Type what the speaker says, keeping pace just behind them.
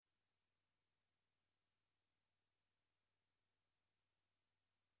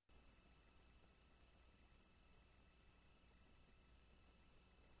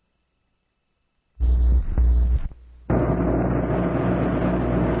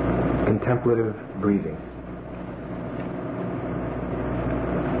contemplative breathing.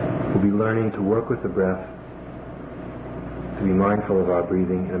 We'll be learning to work with the breath, to be mindful of our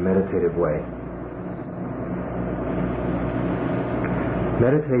breathing in a meditative way.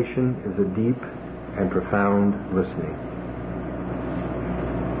 Meditation is a deep and profound listening.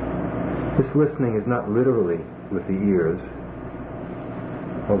 This listening is not literally with the ears,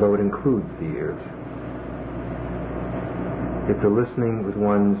 although it includes the ears. It's a listening with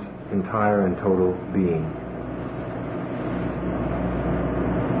one's entire and total being,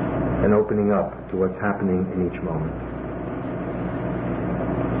 and opening up to what's happening in each moment.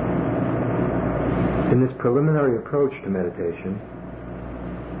 In this preliminary approach to meditation,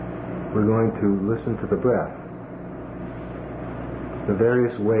 we're going to listen to the breath, the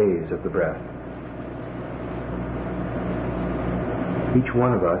various ways of the breath. Each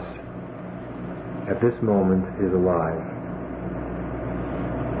one of us at this moment is alive.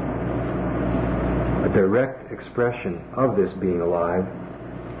 A direct expression of this being alive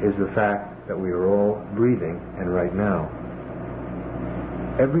is the fact that we are all breathing, and right now.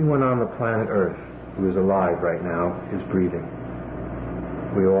 Everyone on the planet Earth who is alive right now is breathing.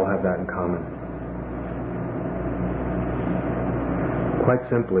 We all have that in common. Quite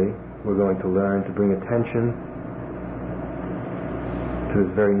simply, we're going to learn to bring attention to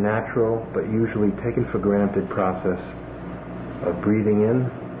this very natural but usually taken for granted process of breathing in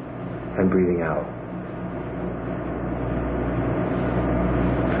and breathing out.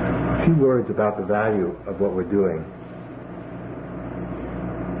 A few words about the value of what we're doing.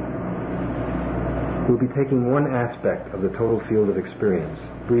 We'll be taking one aspect of the total field of experience,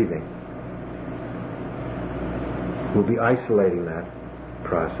 breathing. We'll be isolating that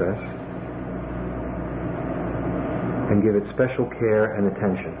process and give it special care and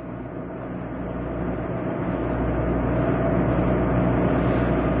attention.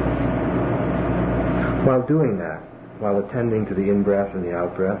 While doing that, while attending to the in-breath and the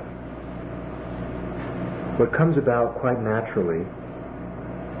out-breath, what comes about quite naturally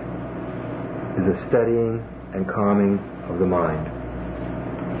is a steadying and calming of the mind.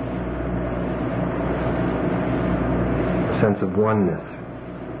 A sense of oneness,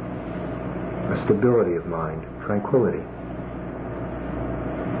 a stability of mind, tranquility.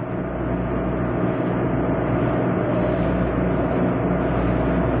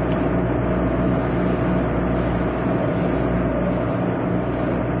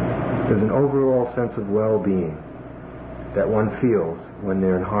 There's an overall sense of well-being that one feels when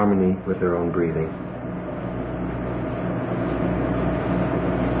they're in harmony with their own breathing.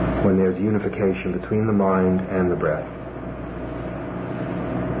 When there's unification between the mind and the breath.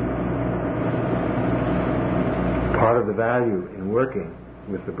 Part of the value in working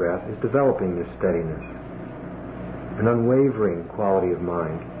with the breath is developing this steadiness, an unwavering quality of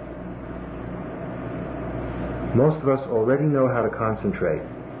mind. Most of us already know how to concentrate.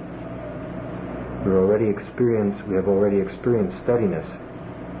 We have already experienced steadiness,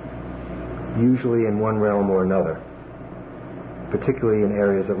 usually in one realm or another, particularly in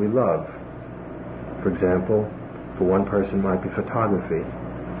areas that we love. For example, for one person it might be photography,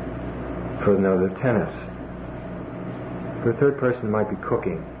 for another tennis, for a third person it might be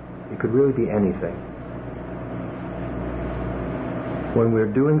cooking. It could really be anything. When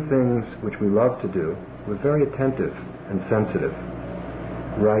we're doing things which we love to do, we're very attentive and sensitive,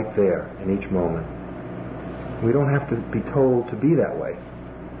 right there in each moment. We don't have to be told to be that way.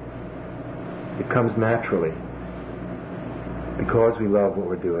 It comes naturally. Because we love what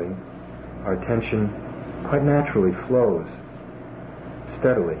we're doing, our attention quite naturally flows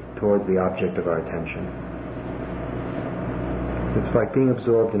steadily towards the object of our attention. It's like being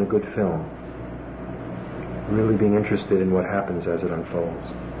absorbed in a good film, really being interested in what happens as it unfolds.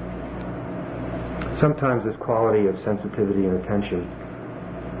 Sometimes this quality of sensitivity and attention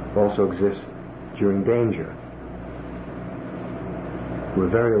also exists during danger. We're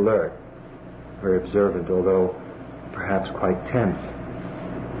very alert, very observant, although perhaps quite tense.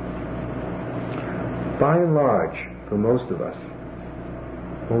 By and large, for most of us,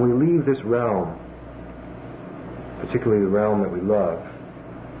 when we leave this realm, particularly the realm that we love,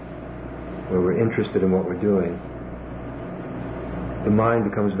 where we're interested in what we're doing, the mind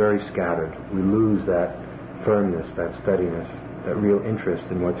becomes very scattered. We lose that firmness, that steadiness, that real interest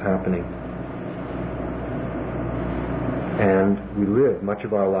in what's happening. And we live much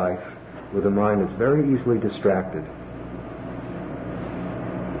of our life with a mind that's very easily distracted,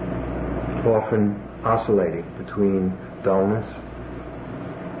 often oscillating between dullness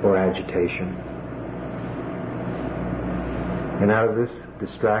or agitation. And out of this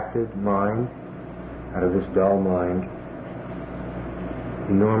distracted mind, out of this dull mind,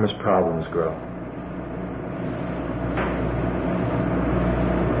 enormous problems grow.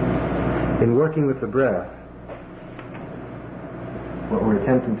 In working with the breath, what we're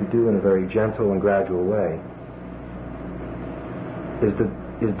attempting to do in a very gentle and gradual way is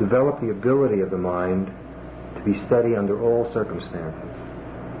develop the ability of the mind to be steady under all circumstances,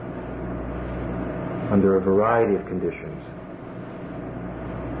 under a variety of conditions.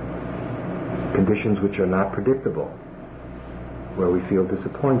 Conditions which are not predictable, where we feel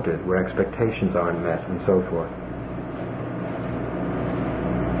disappointed, where expectations aren't met, and so forth.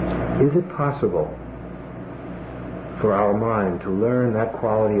 Is it possible for our mind to learn that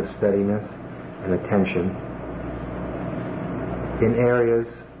quality of steadiness and attention in areas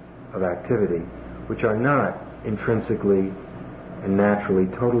of activity which are not intrinsically and naturally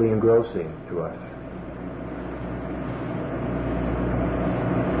totally engrossing to us?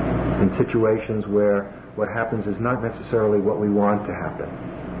 In situations where what happens is not necessarily what we want to happen.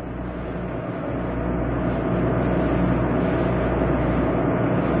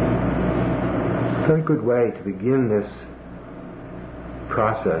 A very good way to begin this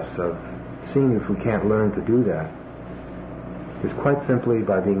process of seeing if we can't learn to do that is quite simply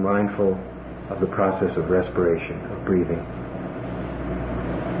by being mindful of the process of respiration, of breathing.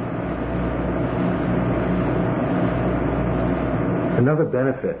 Another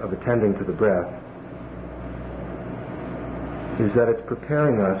benefit of attending to the breath is that it's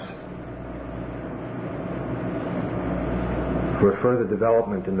preparing us for a further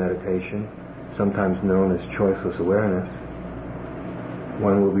development in meditation, sometimes known as choiceless awareness,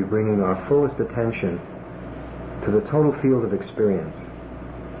 when we'll be bringing our fullest attention to the total field of experience,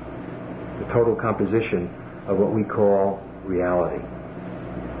 the total composition of what we call reality.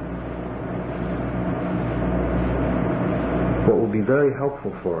 What will be very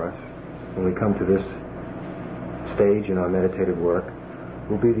helpful for us when we come to this stage in our meditative work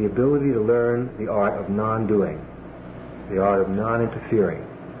will be the ability to learn the art of non-doing, the art of non-interfering,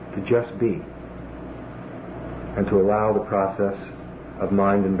 to just be, and to allow the process of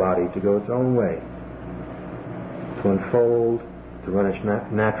mind and body to go its own way, to unfold, to run its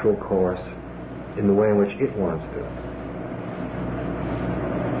natural course in the way in which it wants to.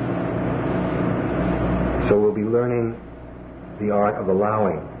 So we'll be learning the art of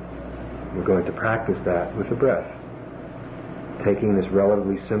allowing. We're going to practice that with the breath, taking this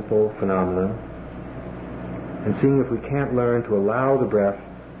relatively simple phenomenon and seeing if we can't learn to allow the breath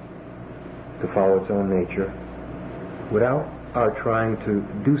to follow its own nature without our trying to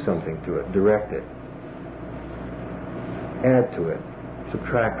do something to it, direct it, add to it,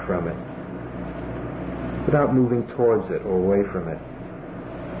 subtract from it, without moving towards it or away from it.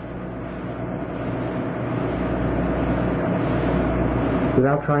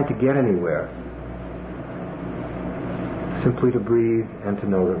 Without trying to get anywhere, simply to breathe and to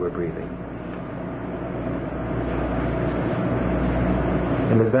know that we're breathing.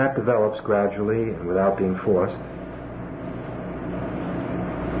 And as that develops gradually and without being forced,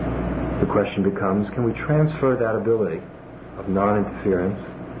 the question becomes, can we transfer that ability of non-interference,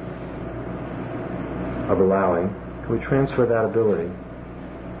 of allowing, can we transfer that ability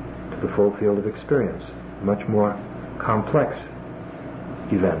to the full field of experience, much more complex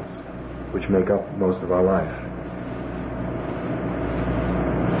events which make up most of our life?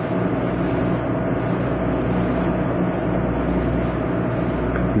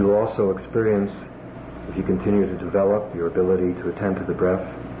 You will also experience, if you continue to develop your ability to attend to the breath,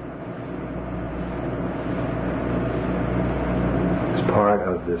 as part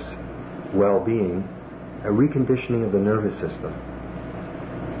of this well-being, a reconditioning of the nervous system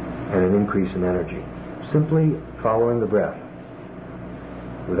and an increase in energy. Simply following the breath,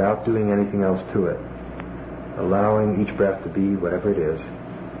 without doing anything else to it, allowing each breath to be whatever it is,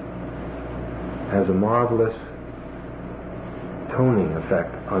 has a marvelous toning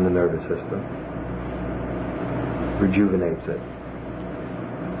effect on the nervous system, rejuvenates it.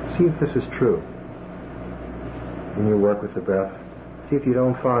 See if this is true in your work with the breath. See if you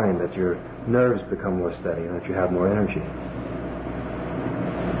don't find that your nerves become more steady and that you have more energy.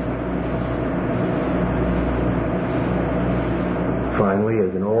 Finally,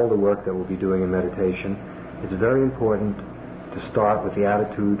 as in all the work that we'll be doing in meditation, it's very important to start with the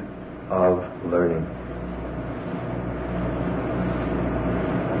attitude of learning.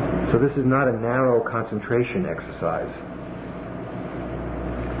 So this is not a narrow concentration exercise,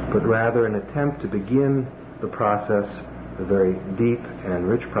 but rather an attempt to begin the process, a very deep and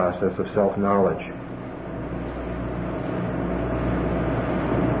rich process of self-knowledge.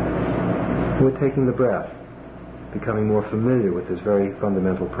 We're taking the breath, becoming more familiar with this very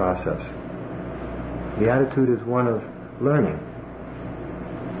fundamental process. The attitude is one of learning.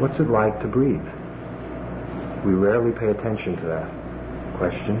 What's it like to breathe? We rarely pay attention to that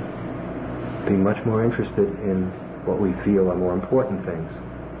question, being much more interested in what we feel are more important things.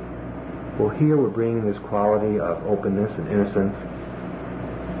 Well, here we're bringing this quality of openness and innocence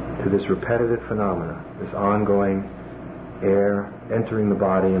to this repetitive phenomena, this ongoing air entering the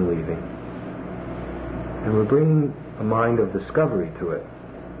body and leaving. And we're bringing a mind of discovery to it,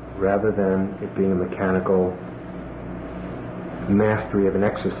 rather than it being a mechanical mastery of an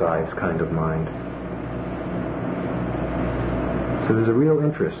exercise kind of mind. So there's a real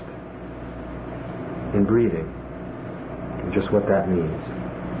interest in breathing, and just what that means.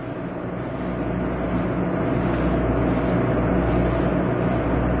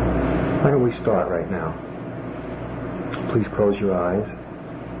 Why don't we start right now? Please close your eyes.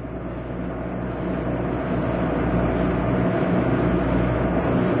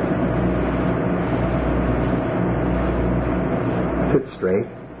 Sit straight,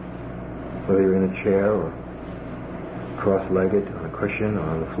 whether you're in a chair or cross-legged on a cushion or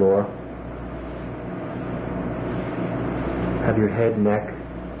on the floor. Have your head, neck,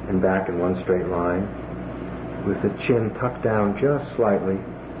 and back in one straight line, with the chin tucked down just slightly,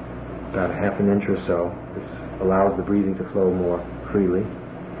 about a half an inch or so. This allows the breathing to flow more freely.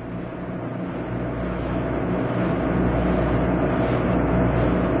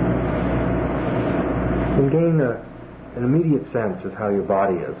 And gain an immediate sense of how your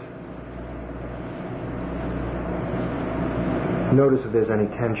body is. Notice if there's any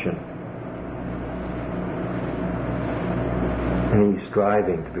tension, any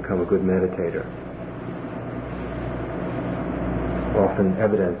striving to become a good meditator. Often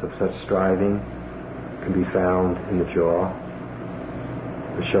evidence of such striving can be found in the jaw,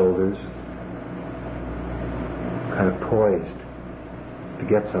 the shoulders, kind of poised to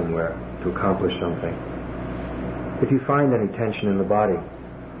get somewhere, to accomplish something. If you find any tension in the body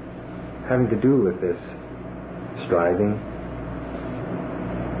having to do with this striving,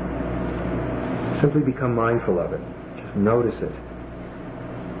 simply become mindful of it. Just notice it.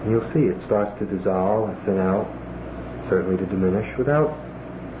 And you'll see it starts to dissolve and thin out, certainly to diminish, without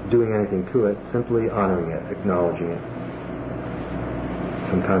doing anything to it, simply honoring it, acknowledging it.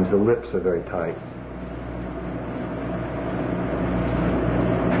 Sometimes the lips are very tight.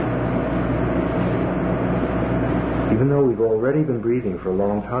 Even though we've already been breathing for a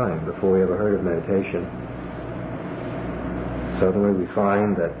long time before we ever heard of meditation, suddenly we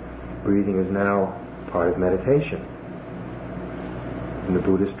find that breathing is now part of meditation. In the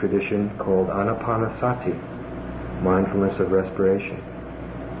Buddhist tradition called anapanasati, mindfulness of respiration.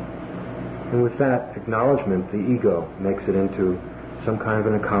 And with that acknowledgement, the ego makes it into some kind of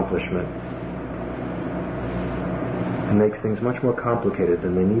an accomplishment and makes things much more complicated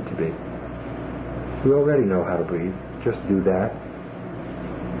than they need to be. We already know how to breathe. Just do that.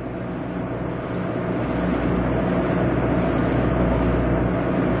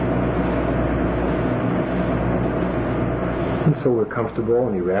 And so we're comfortable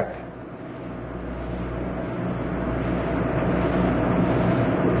and erect.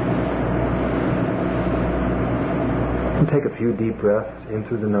 And take a few deep breaths in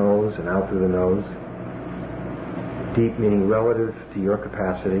through the nose and out through the nose. Deep meaning relative to your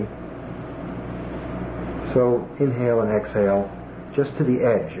capacity. So inhale and exhale just to the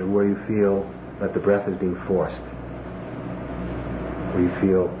edge of where you feel that the breath is being forced, where you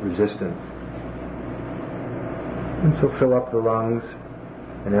feel resistance. And so fill up the lungs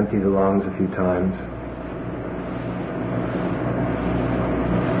and empty the lungs a few times.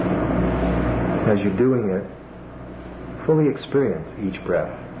 As you're doing it, fully experience each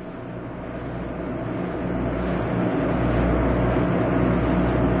breath.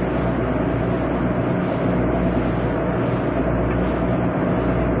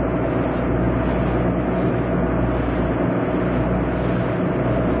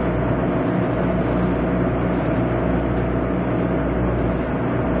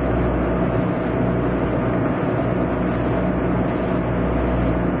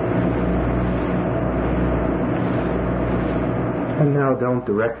 And now don't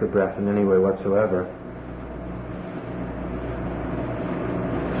direct the breath in any way whatsoever.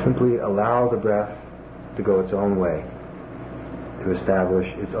 Simply allow the breath to go its own way, to establish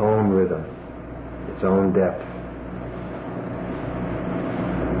its own rhythm, its own depth.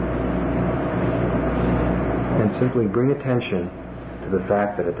 And simply bring attention to the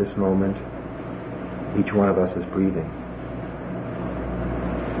fact that at this moment, each one of us is breathing.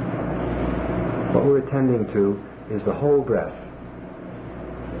 What we're attending to is the whole breath,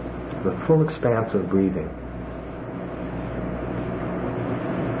 the full expanse of breathing.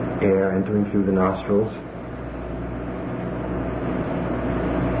 Air entering through the nostrils,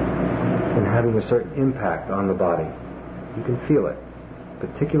 and having a certain impact on the body. You can feel it.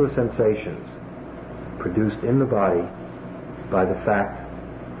 Particular sensations produced in the body by the fact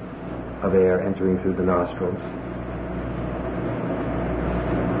of air entering through the nostrils,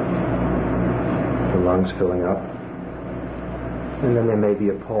 the lungs filling up, and then there may be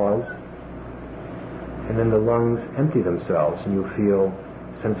a pause, and then the lungs empty themselves, and you feel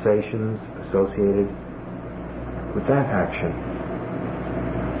sensations associated with that action.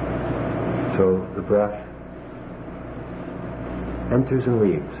 So the breath enters and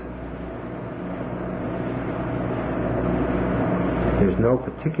leaves. There's no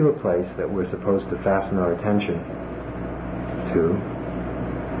particular place that we're supposed to fasten our attention to.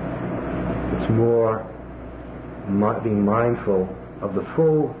 It's more being mindful of the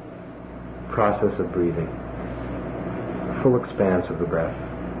full process of breathing, the full expanse of the breath.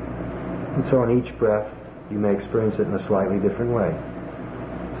 And so on each breath, you may experience it in a slightly different way.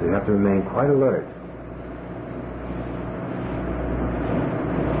 So you have to remain quite alert.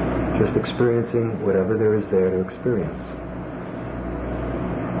 Just experiencing whatever there is there to experience.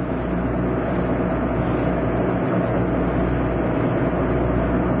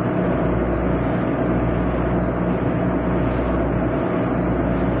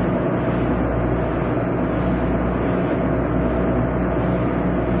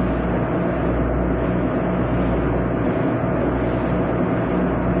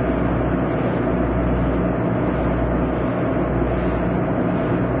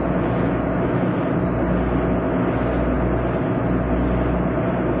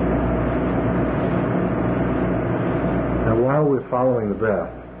 Following the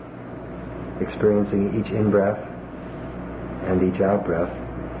breath, experiencing each in-breath and each out-breath,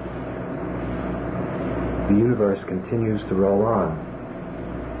 the universe continues to roll on.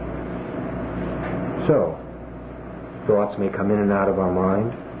 So, thoughts may come in and out of our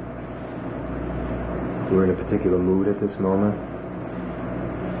mind. We're in a particular mood at this moment.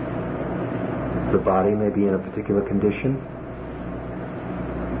 The body may be in a particular condition.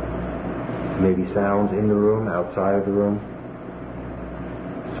 Maybe sounds in the room, outside of the room.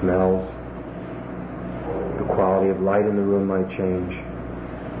 Smells, the quality of light in the room might change.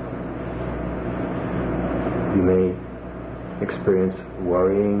 You may experience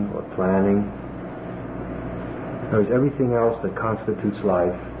worrying or planning. Whereas everything else that constitutes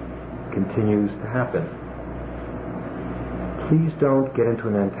life continues to happen. Please don't get into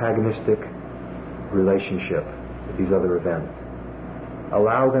an antagonistic relationship with these other events.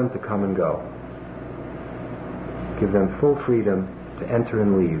 Allow them to come and go. Give them full freedom to enter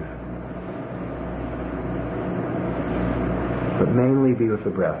and leave. But mainly be with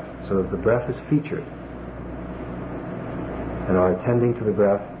the breath, so that the breath is featured. And our attending to the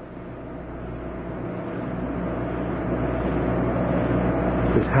breath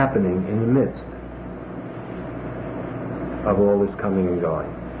is happening in the midst of all this coming and going.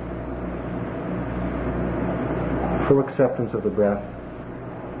 Full acceptance of the breath,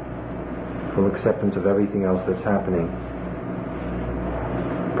 full acceptance of everything else that's happening,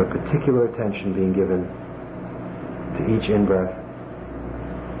 but particular attention being given to each in-breath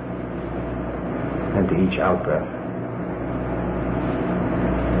and to each out-breath.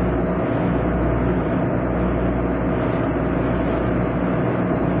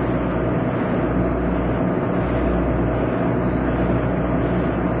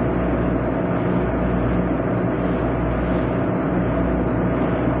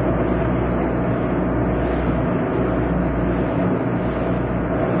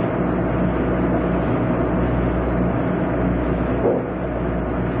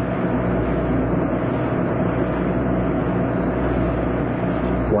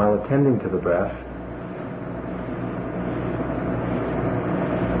 Attending to the breath,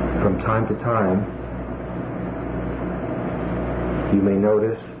 from time to time, you may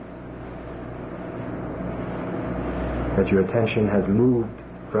notice that your attention has moved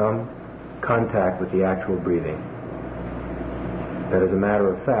from contact with the actual breathing. That as a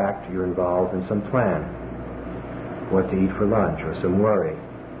matter of fact, you're involved in some plan, what to eat for lunch, or some worry,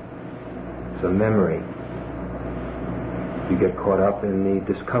 some memory. You get caught up in the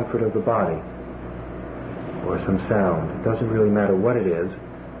discomfort of the body or some sound. It doesn't really matter what it is,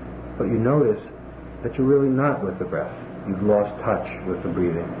 but you notice that you're really not with the breath. You've lost touch with the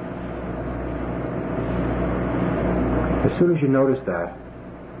breathing. As soon as you notice that,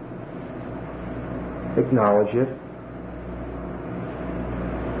 acknowledge it,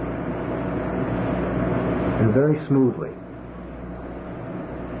 and very smoothly,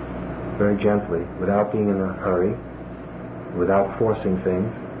 very gently, without being in a hurry, without forcing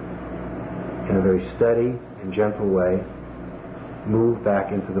things, in a very steady and gentle way, move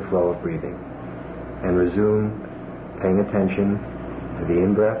back into the flow of breathing and resume paying attention to the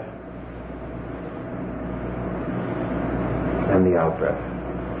in-breath and the out-breath.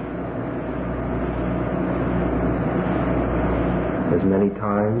 As many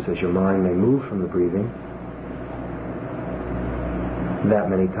times as your mind may move from the breathing, that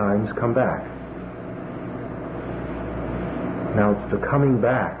many times come back. Now it's the coming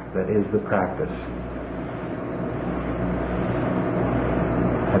back that is the practice.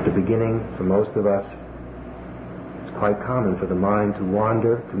 At the beginning, for most of us, it's quite common for the mind to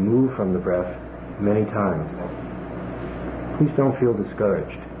wander, to move from the breath many times. Please don't feel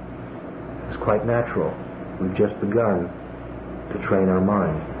discouraged. It's quite natural. We've just begun to train our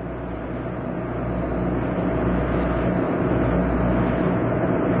mind.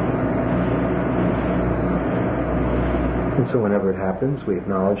 And so whenever it happens, we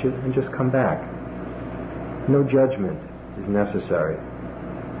acknowledge it and just come back. No judgment is necessary.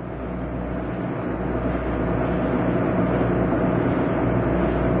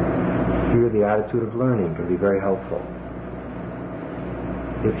 Here, the attitude of learning can be very helpful.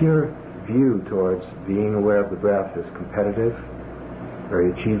 If your view towards being aware of the breath is competitive, very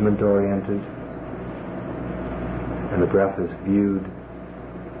achievement-oriented, and the breath is viewed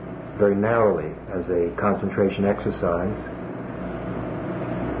very narrowly as a concentration exercise,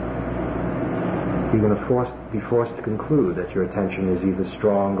 you're going to be forced to conclude that your attention is either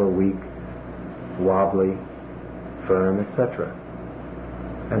strong or weak, wobbly, firm, etc.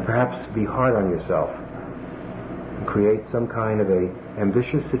 And perhaps be hard on yourself and create some kind of a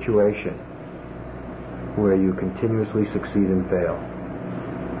ambitious situation where you continuously succeed and fail.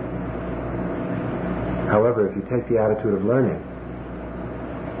 However, if you take the attitude of learning,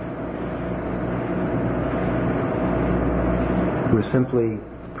 we're simply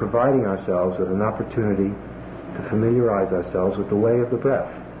providing ourselves with an opportunity to familiarize ourselves with the way of the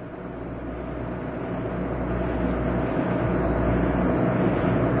breath.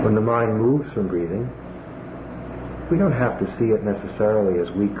 When the mind moves from breathing, we don't have to see it necessarily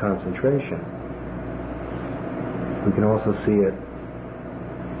as weak concentration. We can also see it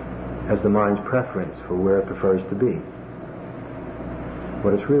as the mind's preference for where it prefers to be,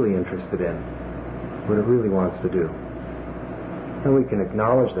 what it's really interested in, what it really wants to do. And we can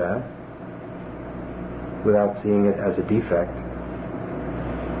acknowledge that without seeing it as a defect.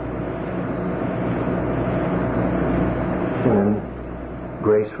 And then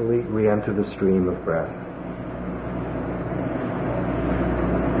gracefully re-enter the stream of breath.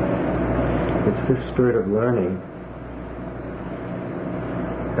 It's this spirit of learning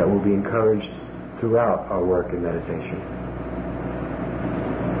that will be encouraged throughout our work in meditation.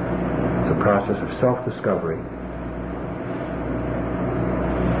 It's a process of self-discovery.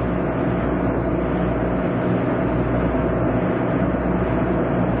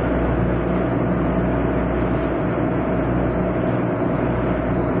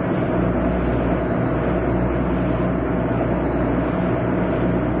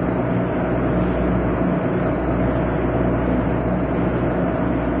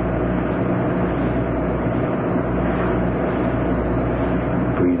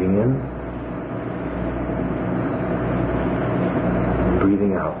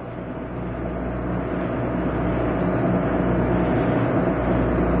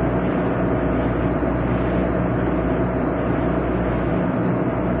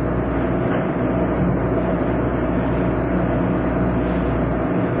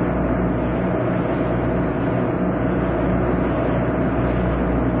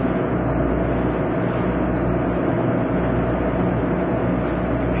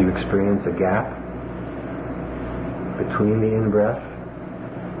 Experience a gap between the in-breath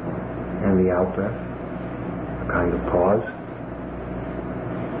and the out-breath, a kind of pause,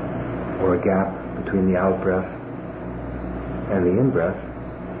 or a gap between the out-breath and the in-breath,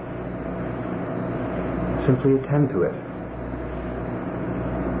 simply attend to it.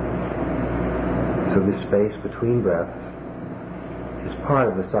 So this space between breaths is part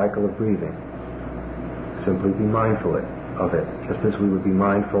of the cycle of breathing. Simply be mindful of it, just as we would be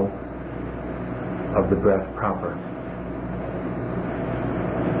mindful of the breath proper.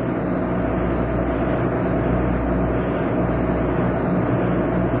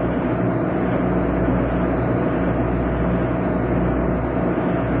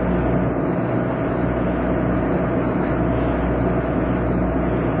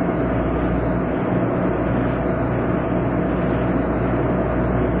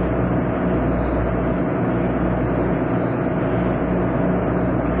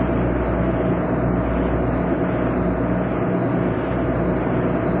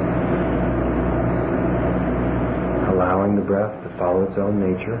 know its own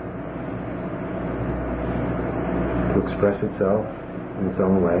nature, to express itself in its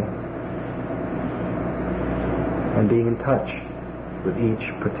own way, and being in touch with each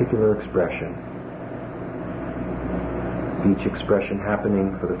particular expression. Each expression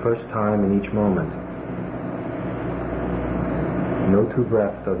happening for the first time in each moment. No two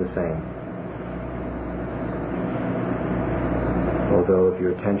breaths are the same. Although if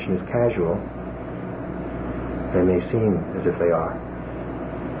your attention is casual, they may seem as if they are.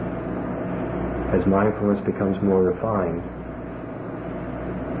 As mindfulness becomes more refined,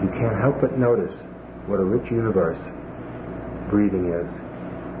 you can't help but notice what a rich universe breathing is.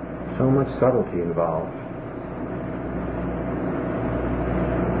 So much subtlety involved.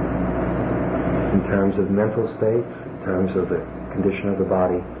 In terms of mental states, in terms of the condition of the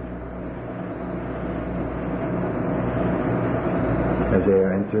body, as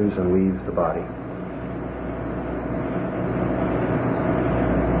air enters and leaves the body.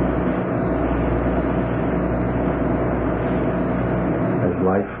 As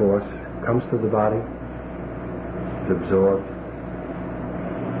life force comes to the body, is absorbed,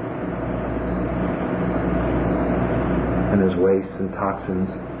 and as wastes and toxins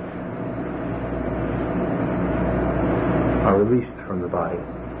are released from the body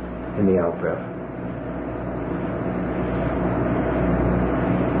in the out-breath.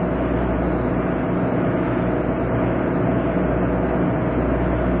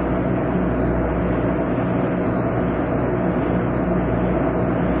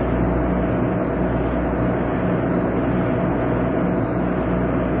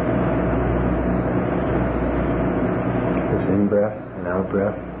 This in-breath and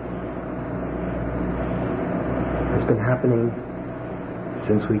out-breath has been happening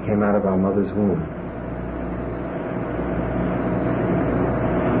since we came out of our mother's womb.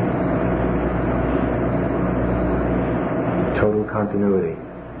 Total continuity.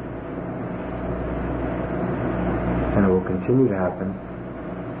 And it will continue to happen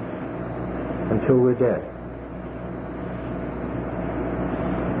until we're dead.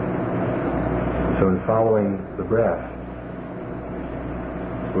 So in following the breath,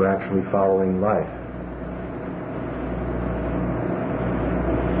 we're actually following life.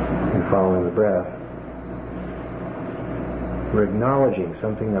 Following the breath, we're acknowledging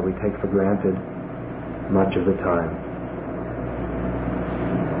something that we take for granted much of the time.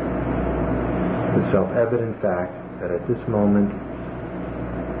 The self-evident fact that at this moment,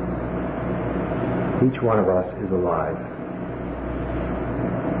 each one of us is alive.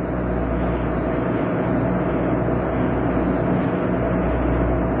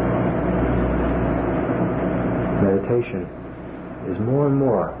 Meditation is more and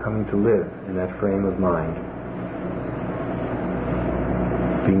more coming to live in that frame of mind,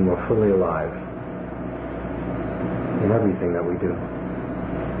 being more fully alive in everything that we do.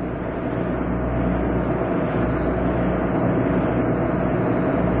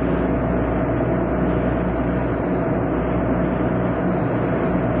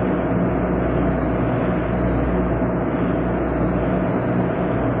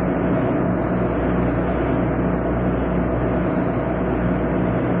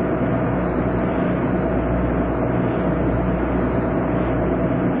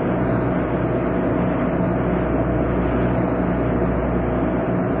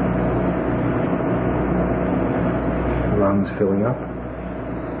 Filling up,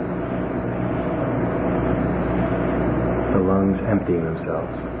 the lungs emptying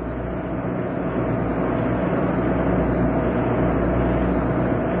themselves.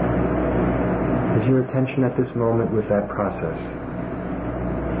 Is your attention at this moment with that process?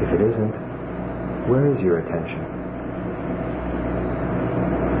 If it isn't, where is your attention?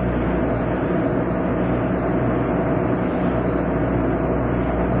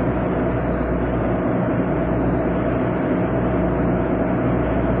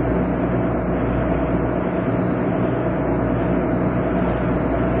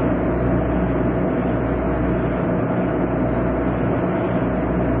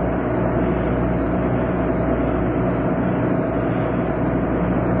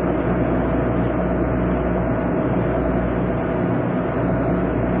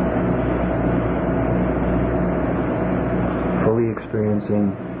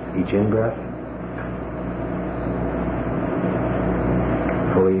 Experiencing each in-breath,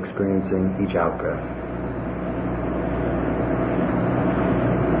 fully experiencing each out-breath.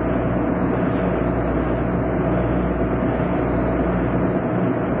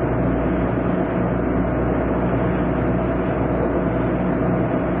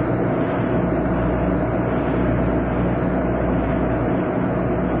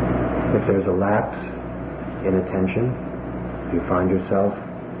 If there's a lapse in attention, If you find yourself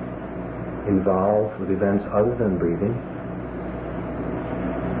involved with events other than breathing,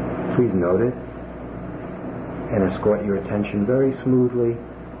 please note it and escort your attention very smoothly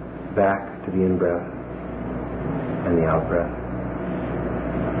back to the in-breath and the out-breath.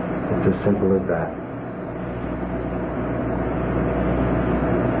 It's as simple as that.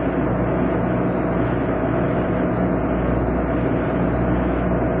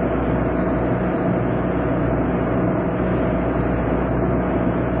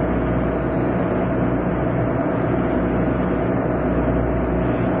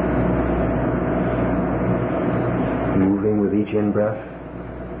 Moving with each in-breath,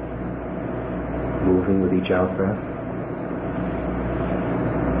 moving with each out-breath.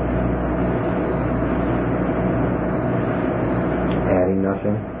 Adding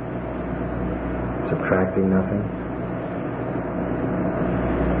nothing, subtracting nothing.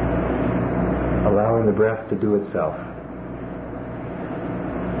 Allowing the breath to do itself.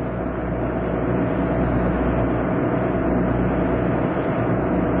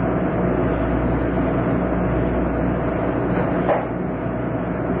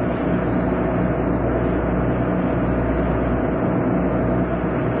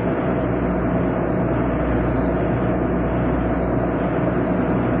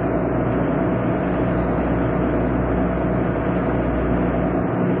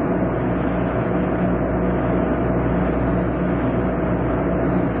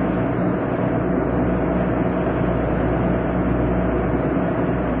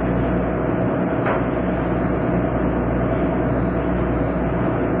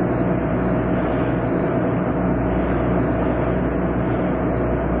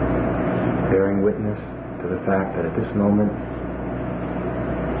 Bearing witness to the fact that at this moment,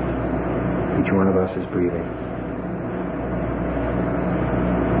 each one of us is breathing.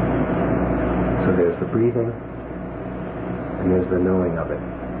 So there's the breathing, and there's the knowing of it.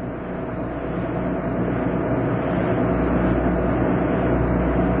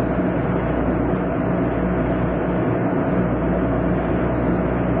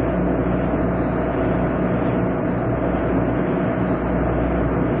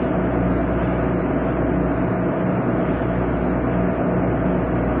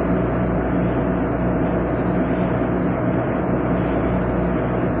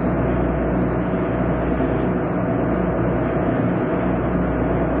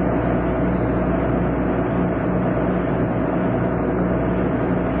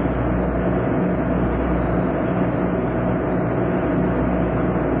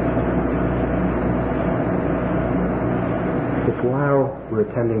 While we're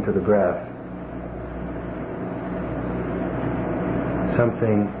attending to the breath,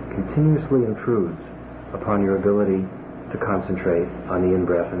 something continuously intrudes upon your ability to concentrate on the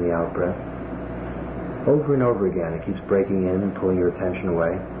in-breath and the out-breath. Over and over again, it keeps breaking in and pulling your attention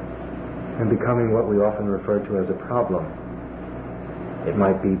away and becoming what we often refer to as a problem. It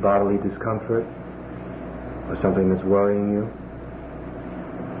might be bodily discomfort or something that's worrying you.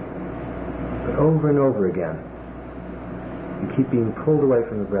 But over and over again, you keep being pulled away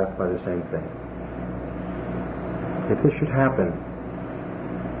from the breath by the same thing. If this should happen,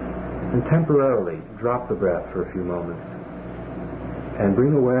 then temporarily drop the breath for a few moments and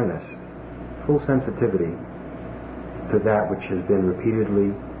bring awareness, full sensitivity to that which has been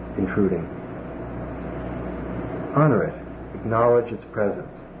repeatedly intruding. Honor it. Acknowledge its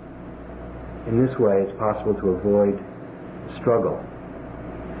presence. In this way, it's possible to avoid struggle,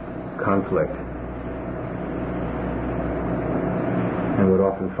 conflict, and what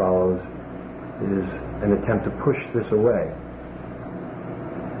often follows is an attempt to push this away.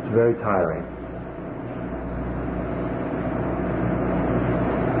 It's very tiring.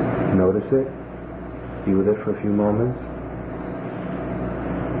 Notice it. Be with it for a few moments.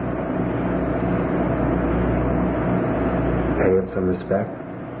 Pay it some respect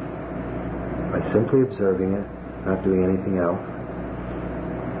by simply observing it, not doing anything else.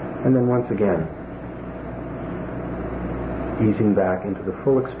 And then once again, easing back into the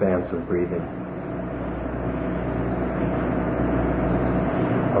full expanse of breathing,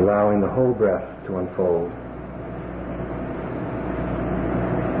 allowing the whole breath to unfold.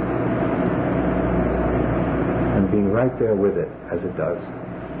 And being right there with it as it does.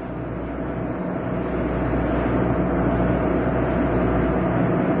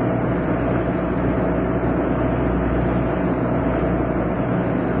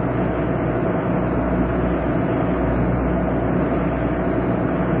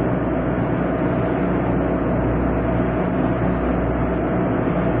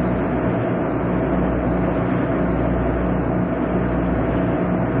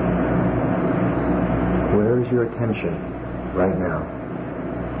 Your attention right now.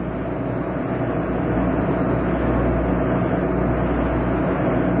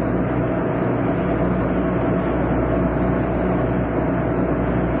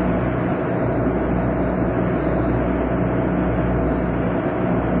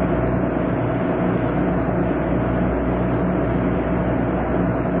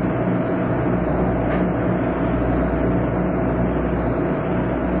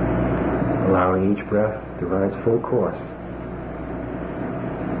 Allowing each breath to run its full course.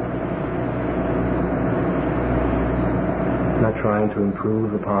 Not trying to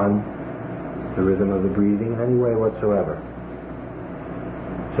improve upon the rhythm of the breathing in any way whatsoever.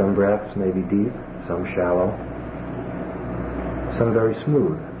 Some breaths may be deep, some shallow, some very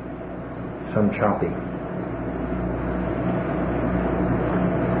smooth, some choppy.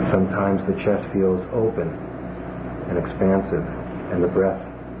 Sometimes the chest feels open and expansive, and the breath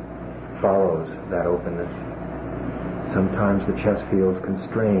follows that openness. Sometimes the chest feels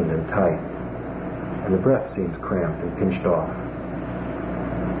constrained and tight, and the breath seems cramped and pinched off.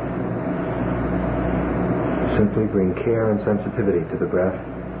 Simply bring care and sensitivity to the breath,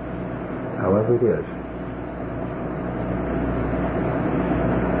 however it is.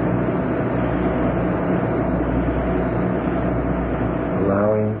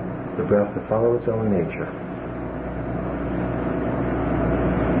 Allowing the breath to follow its own nature.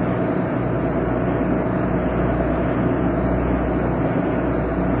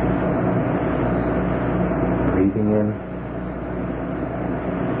 Breathing in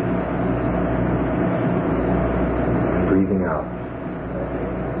and breathing out.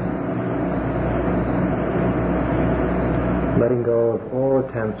 Letting go of all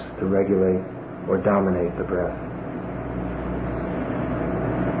attempts to regulate or dominate the breath.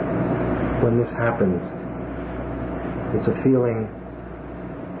 When this happens, it's a feeling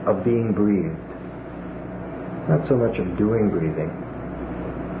of being breathed. Not so much of doing breathing,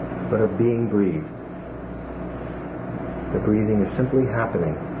 but of being breathed. The breathing is simply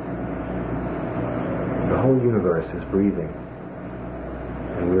happening. The whole universe is breathing,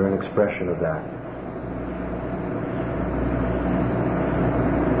 and we're an expression of that.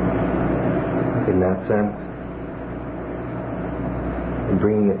 In that sense, in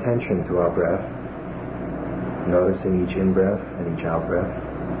bringing attention to our breath, noticing each in-breath and each out-breath,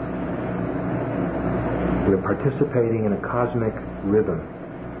 we're participating in a cosmic rhythm.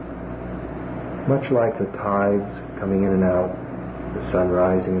 Much like the tides coming in and out, the sun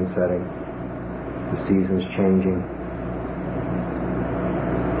rising and setting, the seasons changing.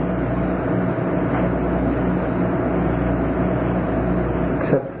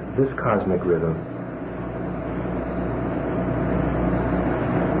 Except this cosmic rhythm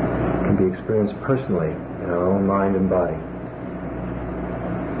can be experienced personally in our own mind and body.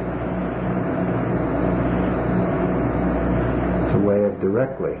 It's a way of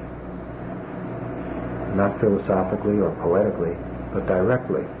directly, not philosophically or poetically, but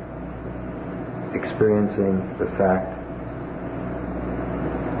directly experiencing the fact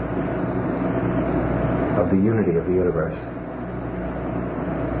of the unity of the universe.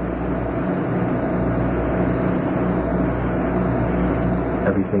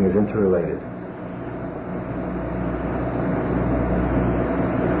 Everything is interrelated.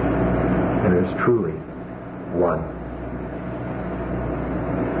 And it is truly one.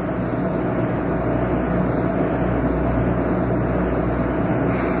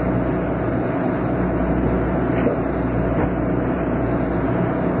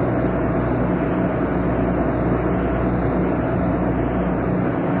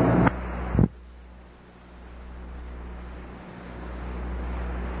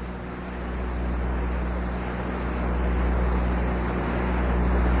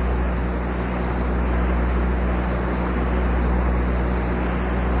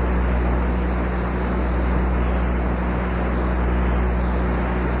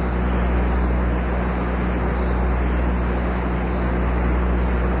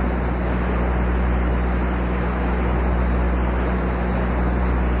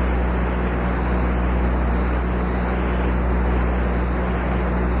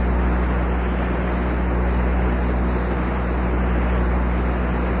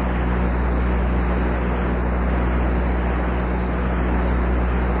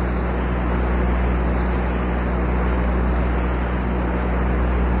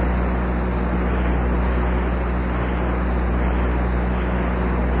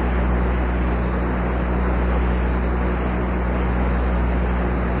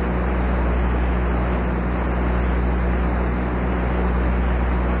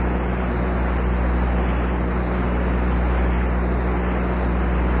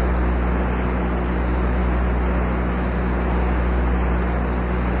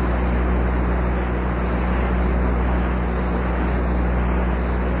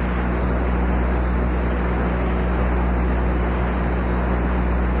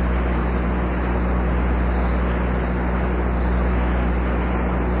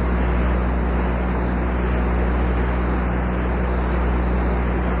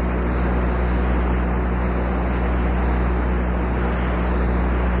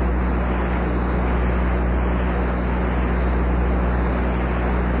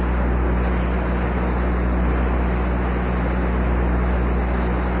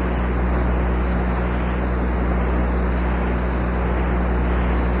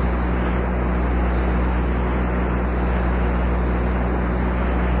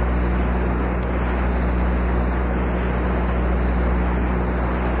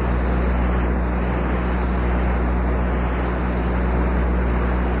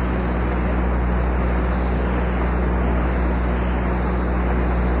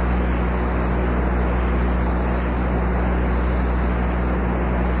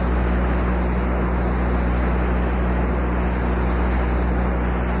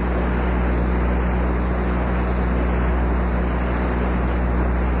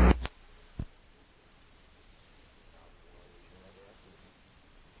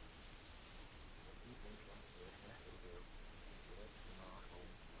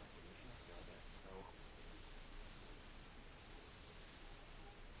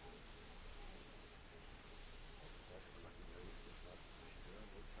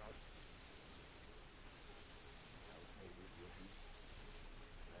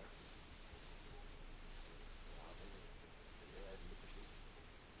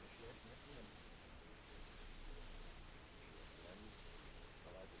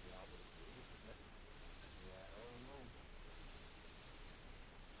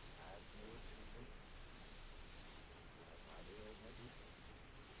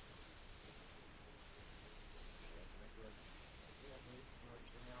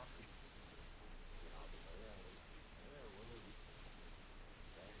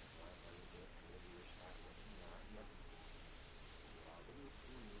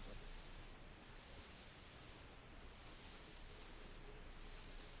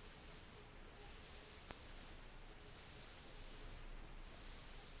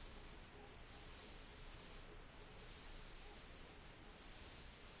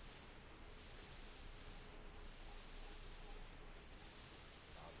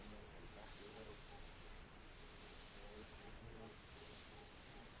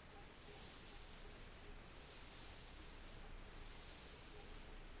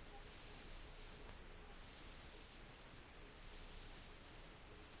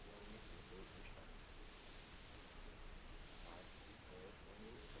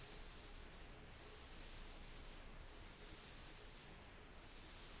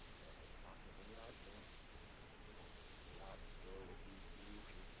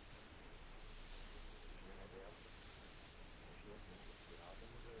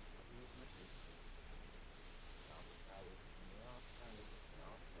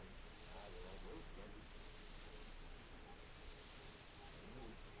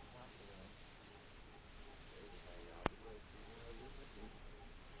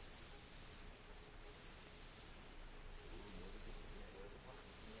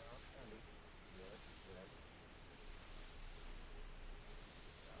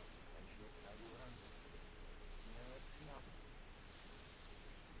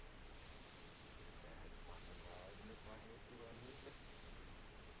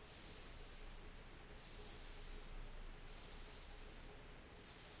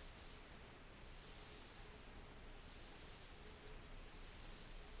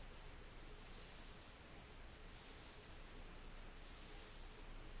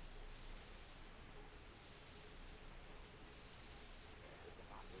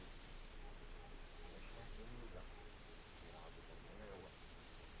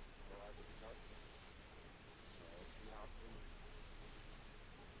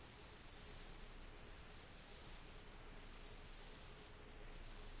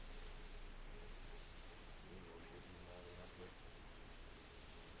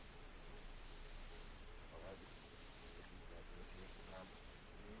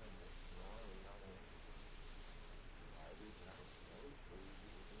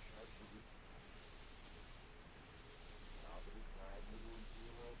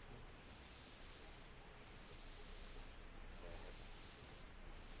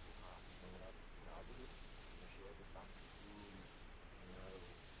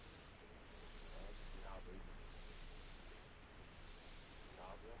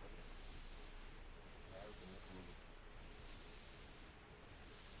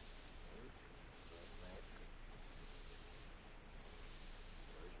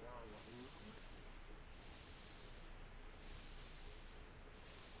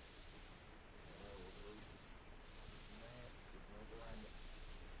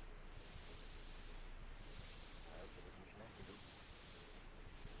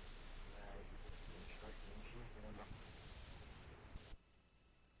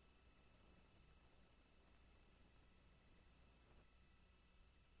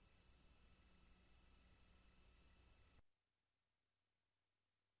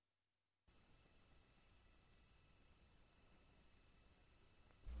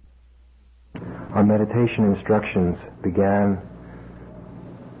 Our meditation instructions began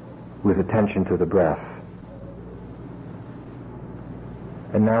with attention to the breath.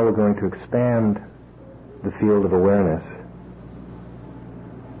 And now we're going to expand the field of awareness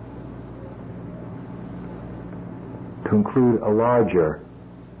to include a larger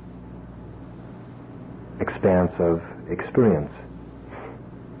expanse of experience.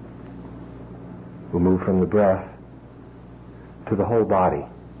 We'll move from the breath to the whole body.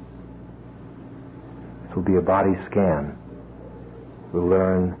 This will be a body scan. We'll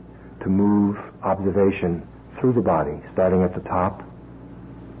learn to move observation through the body, starting at the top,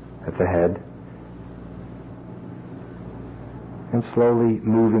 at the head, and slowly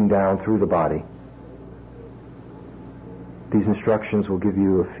moving down through the body. These instructions will give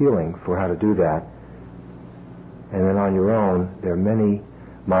you a feeling for how to do that, and then on your own, there are many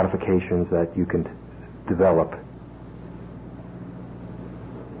modifications that you can develop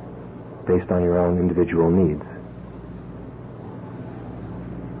based on your own individual needs.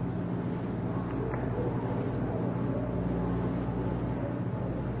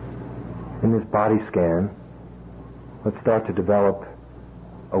 In this body scan, let's start to develop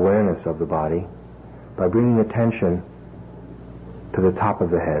awareness of the body by bringing attention to the top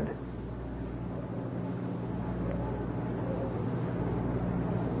of the head.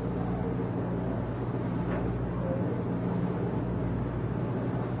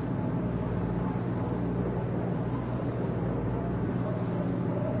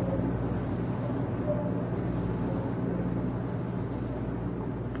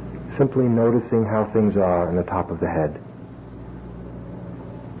 Simply noticing how things are in the top of the head.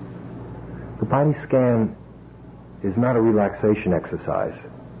 The body scan is not a relaxation exercise.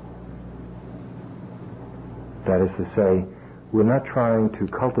 That is to say, we're not trying to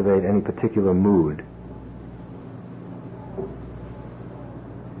cultivate any particular mood.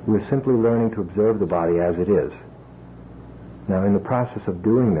 We're simply learning to observe the body as it is. Now, in the process of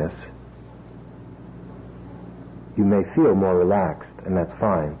doing this, you may feel more relaxed, and that's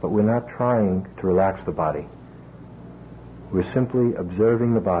fine, but we're not trying to relax the body. We're simply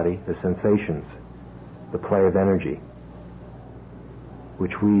observing the body, the sensations, the play of energy,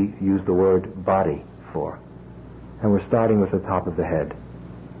 which we use the word body for. And we're starting with the top of the head.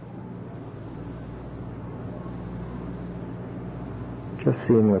 Just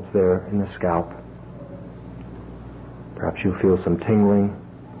seeing what's there in the scalp. Perhaps you'll feel some tingling.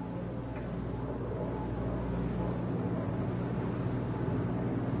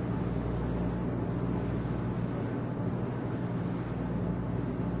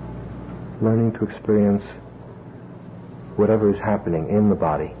 Learning to experience whatever is happening in the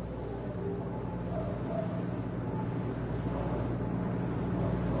body.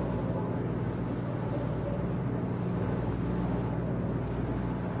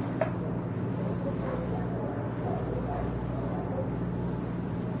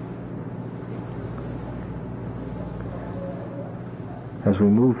 As we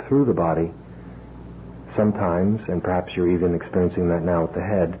move through the body, sometimes, and perhaps you're even experiencing that now at the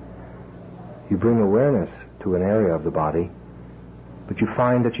head, you bring awareness to an area of the body, but you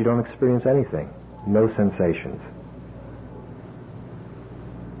find that you don't experience anything, no sensations.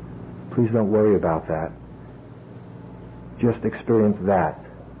 Please don't worry about that. Just experience that.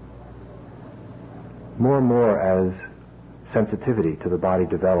 More and more as sensitivity to the body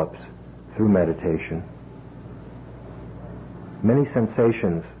develops through meditation, many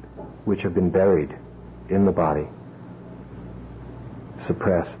sensations which have been buried in the body,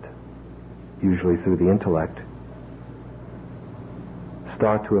 suppressed, usually through the intellect,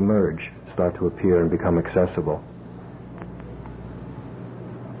 start to emerge, start to appear and become accessible.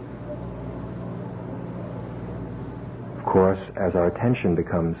 Of course, as our attention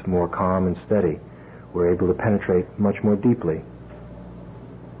becomes more calm and steady, we're able to penetrate much more deeply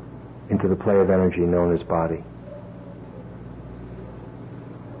into the play of energy known as body.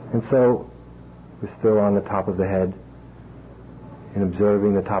 And so, we're still on the top of the head, in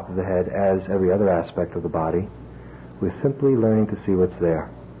observing the top of the head as every other aspect of the body. We're simply learning to see what's there,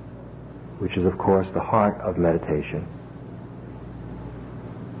 which is, of course, the heart of meditation.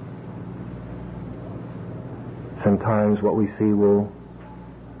 Sometimes what we see will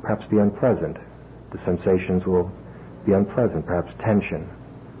perhaps be unpleasant. The sensations will be unpleasant, perhaps tension,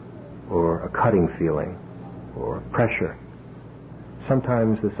 or a cutting feeling, or pressure.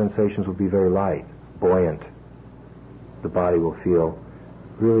 Sometimes the sensations will be very light, buoyant. The body will feel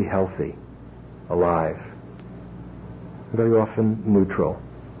really healthy, alive, very often neutral.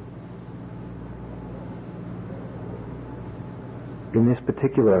 In this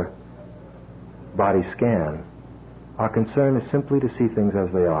particular body scan, our concern is simply to see things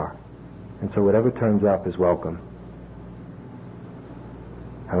as they are. And so whatever turns up is welcome.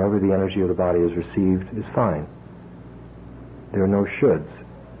 However the energy of the body is received is fine. There are no shoulds,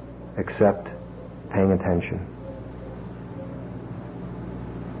 except paying attention.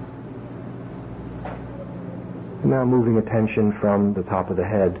 Now moving attention from the top of the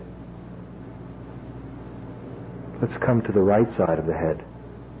head, let's come to the right side of the head.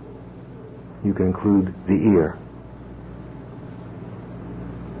 You can include the ear.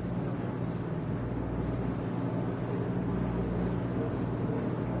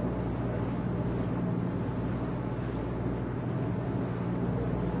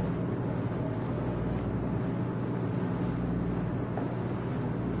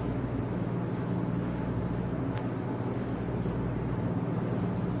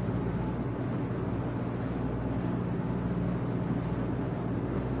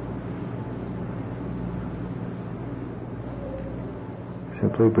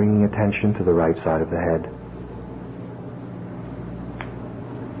 Simply bringing attention to the right side of the head.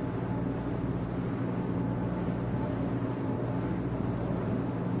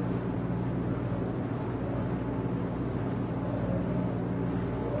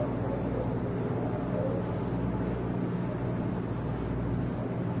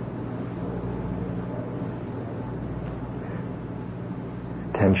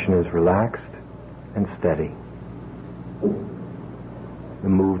 Tension is relaxed and steady. The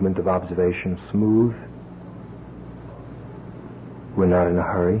movement of observation smooth. We're not in a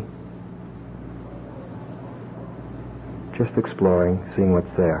hurry. Just exploring, seeing what's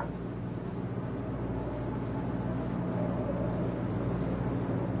there.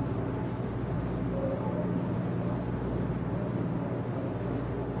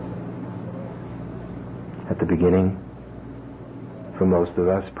 At the beginning, for most of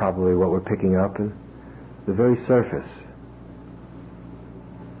us, probably what we're picking up is the very surface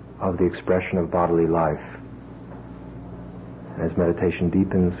of the expression of bodily life. As meditation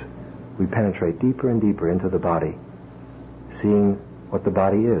deepens, we penetrate deeper and deeper into the body, seeing what the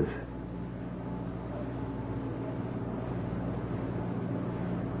body is.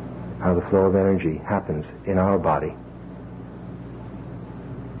 How the flow of energy happens in our body.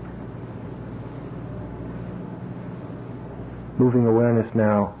 Moving awareness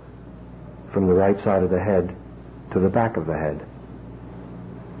now from the right side of the head to the back of the head.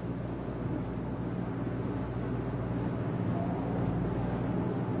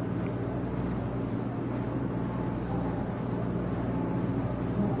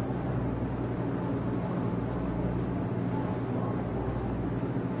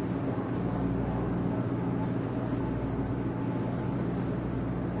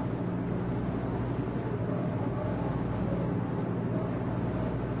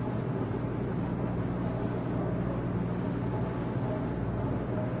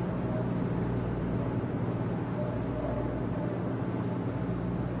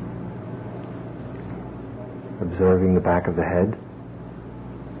 Observing the back of the head.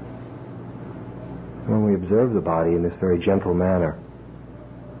 When we observe the body in this very gentle manner,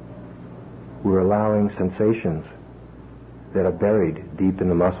 we're allowing sensations that are buried deep in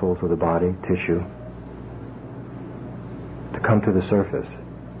the muscles of the body, tissue, to come to the surface.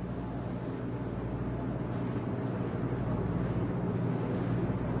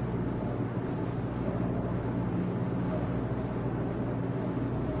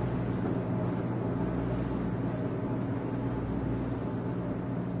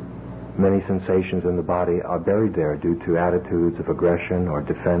 Many sensations in the body are buried there due to attitudes of aggression or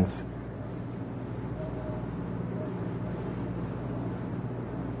defense.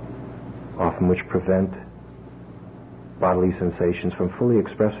 Often which prevent bodily sensations from fully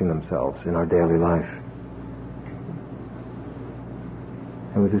expressing themselves in our daily life.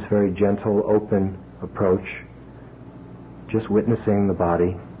 And with this very gentle, open approach, just witnessing the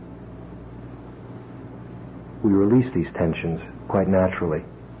body, we release these tensions quite naturally,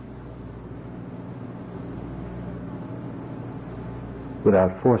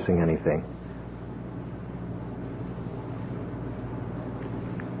 without forcing anything.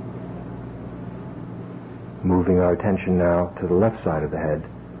 Moving our attention now to the left side of the head,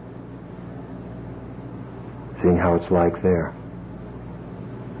 seeing how it's like there.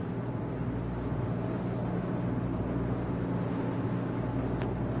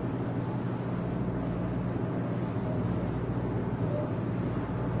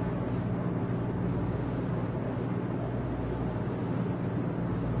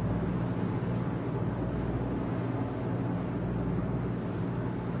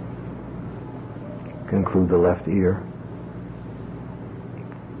 Include the left ear.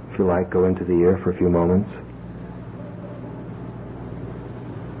 If you like, go into the ear for a few moments.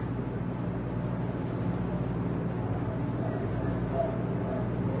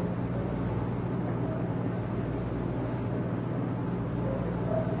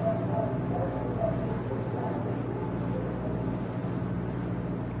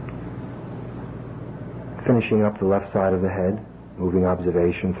 finishing up the left side of the head, moving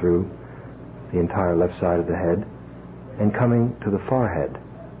observation through the entire left side of the head, and coming to the forehead,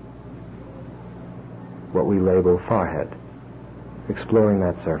 what we label forehead, exploring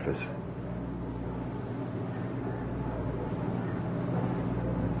that surface.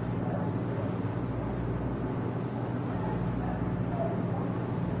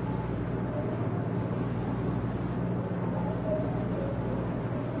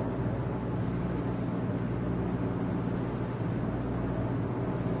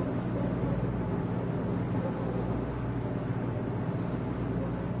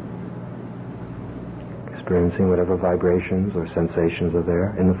 Experiencing whatever vibrations or sensations are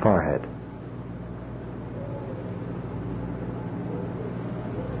there in the forehead.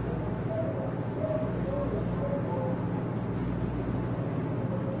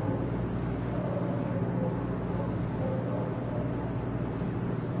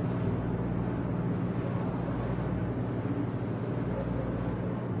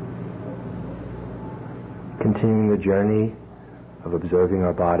 Continuing the journey of observing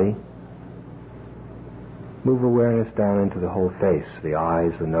our body, move awareness down into the whole face, the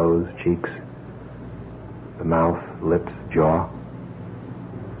eyes, the nose, cheeks, the mouth, lips, jaw.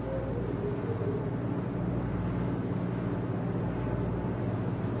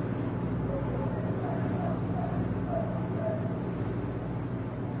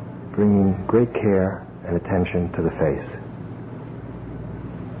 Bringing great care and attention to the face.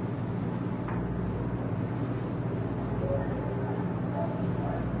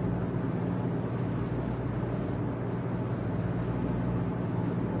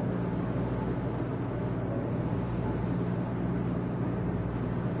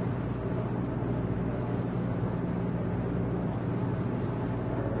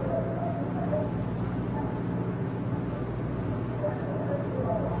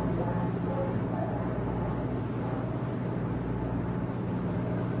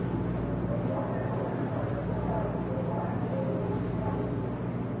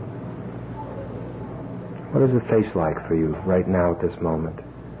 What is the face like for you right now at this moment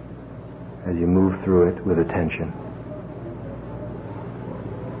as you move through it with attention?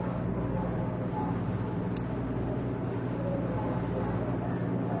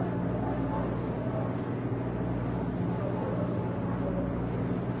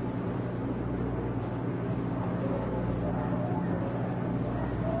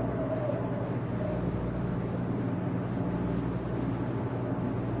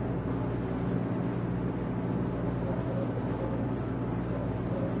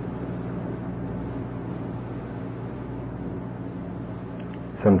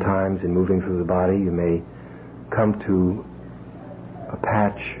 Sometimes in moving through the body you may come to a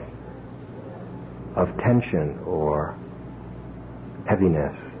patch of tension or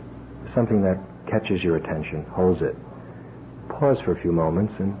heaviness, something that catches your attention, holds it. Pause for a few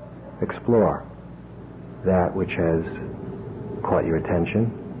moments and explore that which has caught your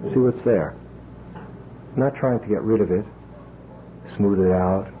attention. See what's there. Not trying to get rid of it, smooth it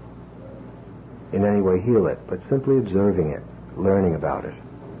out, in any way heal it, but simply observing it, learning about it.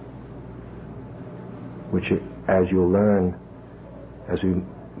 Which, as you'll learn, as we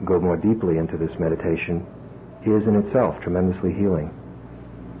go more deeply into this meditation, is in itself tremendously healing.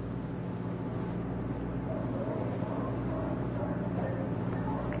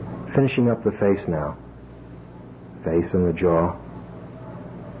 Finishing up the face now. Face and the jaw.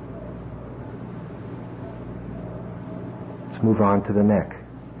 Let's move on to the neck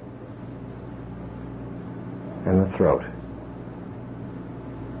and the throat.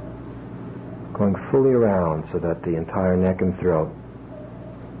 Going fully around so that the entire neck and throat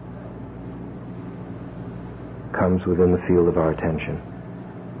comes within the field of our attention.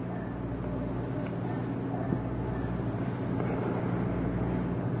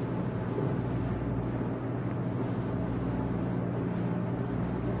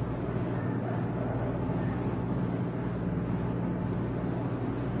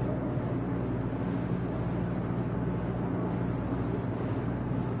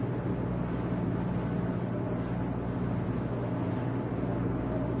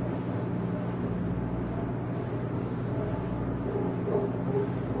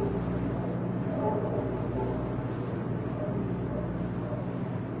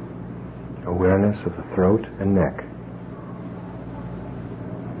 Awareness of the throat and neck.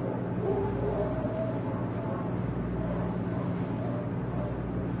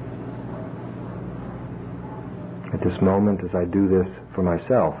 At this moment, as I do this for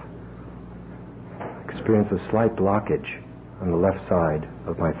myself, I experience a slight blockage on the left side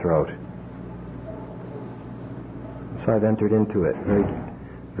of my throat. So I've entered into it very,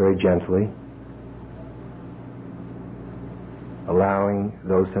 very gently, allowing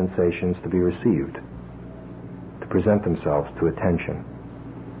those sensations to be received, to present themselves to attention.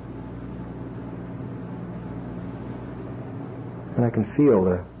 And I can feel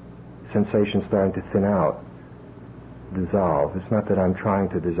the sensations starting to thin out, dissolve. It's not that I'm trying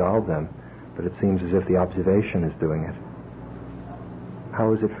to dissolve them, but it seems as if the observation is doing it.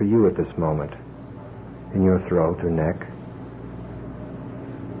 How is it for you at this moment? In your throat or neck?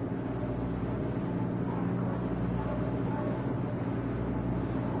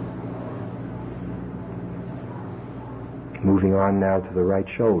 Moving on now to the right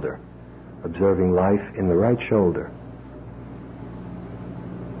shoulder, observing life in the right shoulder.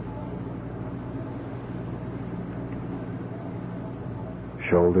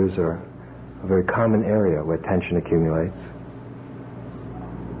 Shoulders are a very common area where tension accumulates.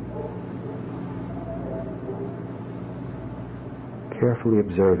 Carefully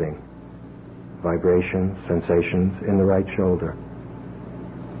observing vibrations, sensations in the right shoulder.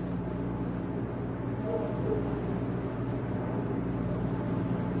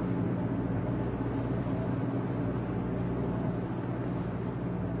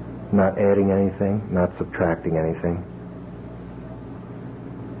 Not adding anything, not subtracting anything.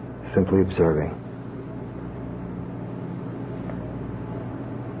 Simply observing.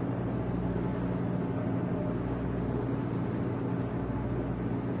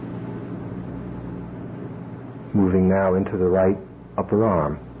 Moving now into the right upper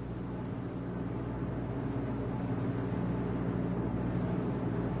arm.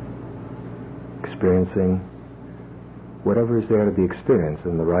 Experiencing whatever is there to be experienced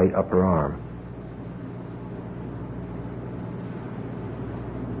in the right upper arm.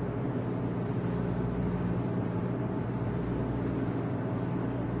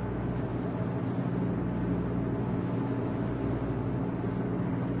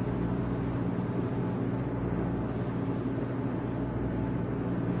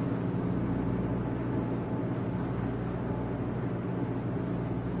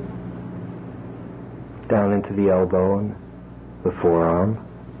 Down into the elbow and the forearm.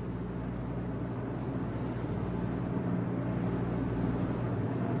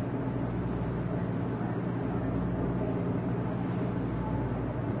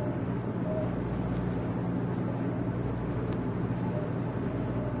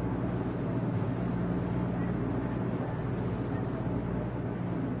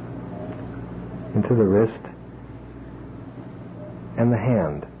 Into the wrist and the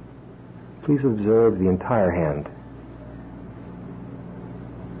hand. Please observe the entire hand,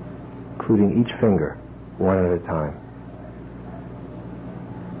 including each finger, one at a time.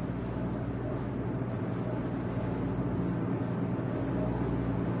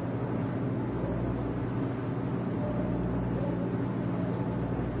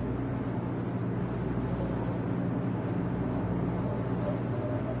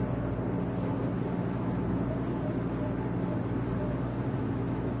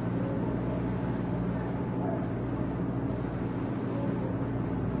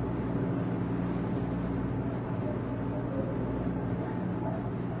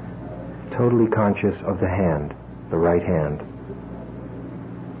 Totally conscious of the hand, the right hand.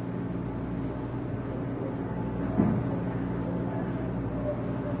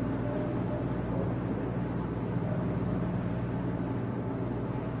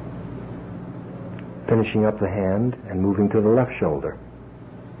 Finishing up the hand and moving to the left shoulder.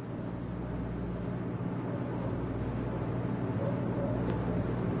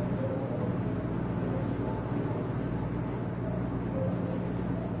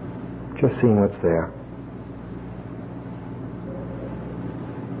 Just seeing what's there.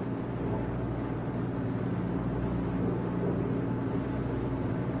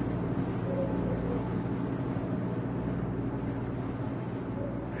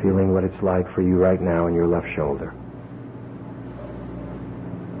 Feeling what it's like for you right now in your left shoulder.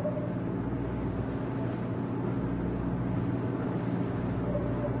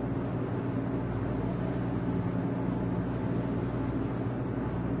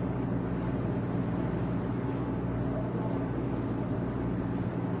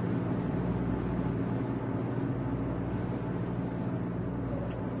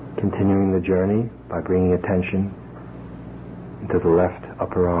 Continuing the journey by bringing attention into the left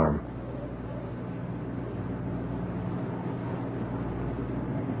upper arm.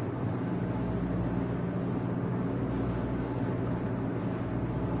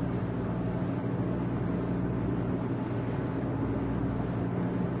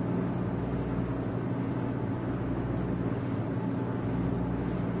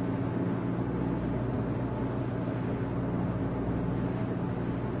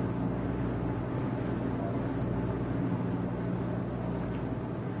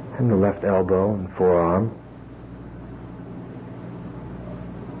 And the left elbow and forearm.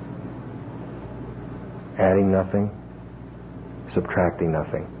 Adding nothing, subtracting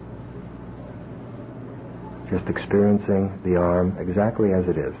nothing. Just experiencing the arm exactly as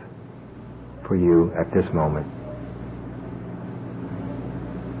it is for you at this moment.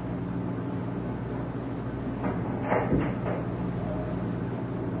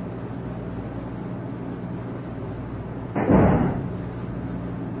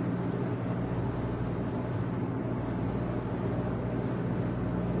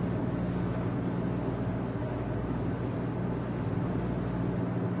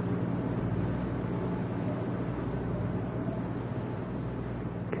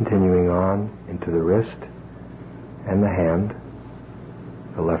 Continuing on into the wrist and the hand,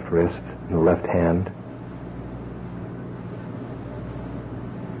 the left wrist and the left hand.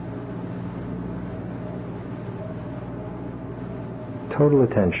 Total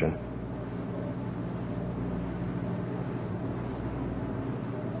attention.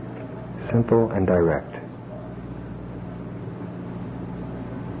 Simple and direct.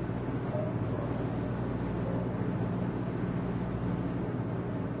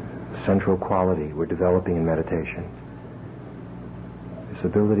 Central quality we're developing in meditation. This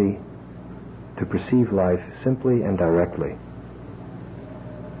ability to perceive life simply and directly.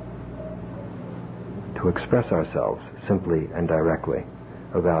 To express ourselves simply and directly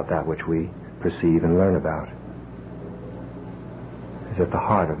about that which we perceive and learn about is at the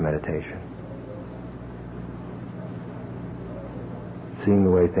heart of meditation. Seeing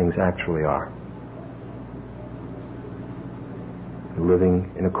the way things actually are.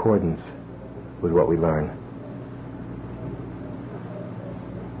 Living in accordance with what we learn.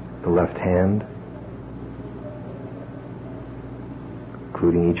 The left hand,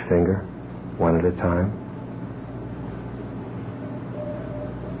 including each finger, one at a time.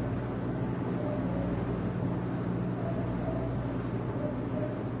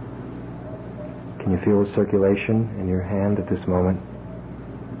 Can you feel the circulation in your hand at this moment?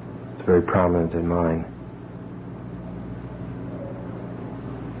 It's very prominent in mine.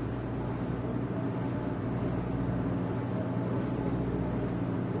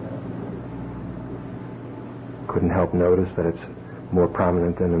 Couldn't help notice that it's more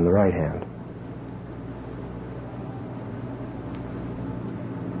prominent than in the right hand.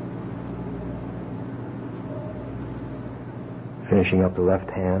 Finishing up the left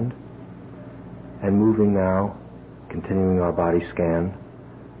hand and moving now, continuing our body scan,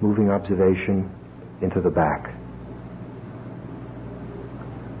 moving observation into the back.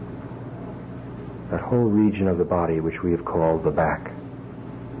 That whole region of the body which we have called the back.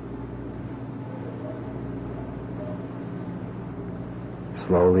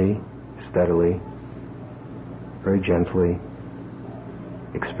 Slowly, steadily, very gently,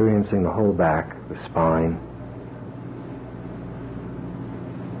 experiencing the whole back, the spine.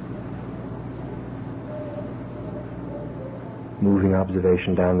 Moving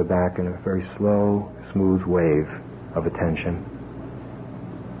observation down the back in a very slow, smooth wave of attention.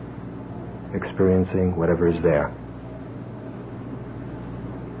 Experiencing whatever is there.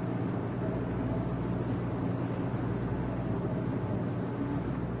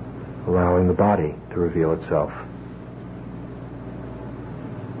 Allowing the body to reveal itself.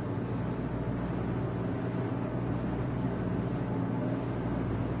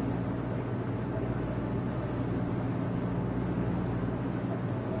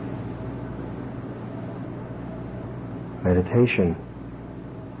 Meditation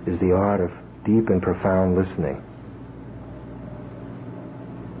is the art of deep and profound listening.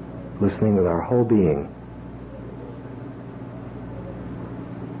 Listening with our whole being.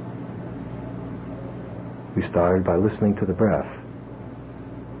 We started by listening to the breath.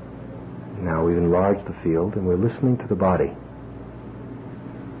 Now we've enlarged the field and we're listening to the body.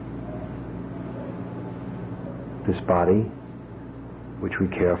 This body, which we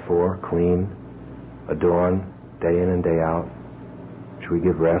care for, clean, adorn, day in and day out, which we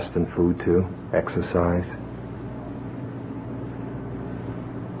give rest and food to, exercise.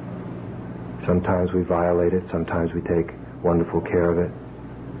 Sometimes we violate it, sometimes we take wonderful care of it.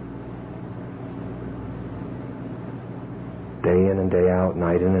 Day in and day out,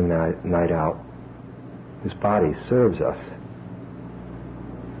 night in and night out, this body serves us.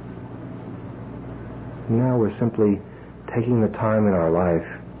 Now we're simply taking the time in our life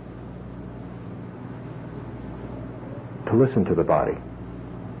to listen to the body.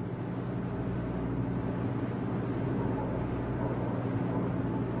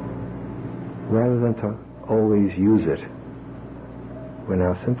 Rather than to always use it, we're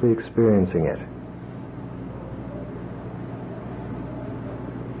now simply experiencing it.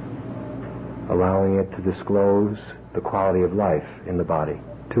 allowing it to disclose the quality of life in the body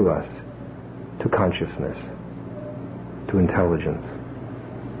to us, to consciousness, to intelligence.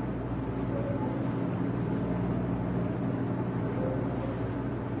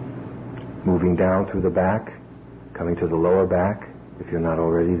 Moving down through the back, coming to the lower back, if you're not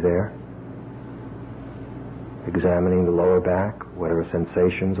already there. Examining the lower back, whatever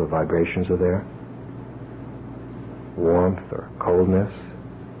sensations or vibrations are there. Warmth or coldness,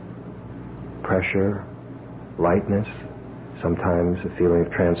 pressure, lightness, sometimes a feeling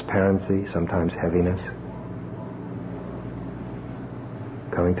of transparency, sometimes heaviness.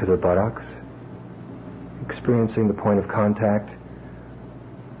 Coming to the buttocks, experiencing the point of contact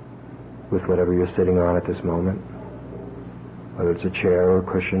with whatever you're sitting on at this moment, whether it's a chair or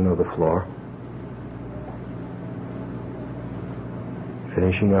a cushion or the floor.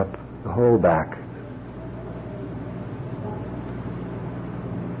 Finishing up the whole back.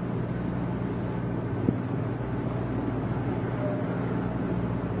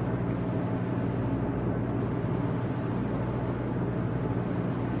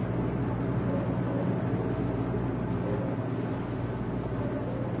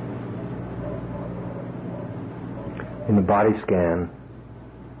 In the body scan,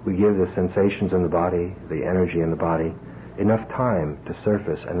 we give the sensations in the body, the energy in the body, enough time to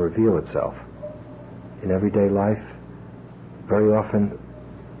surface and reveal itself. In everyday life, very often,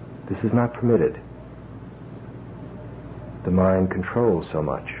 this is not permitted. The mind controls so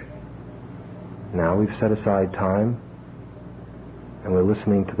much. Now we've set aside time, and we're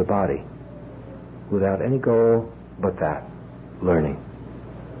listening to the body, without any goal but that, learning.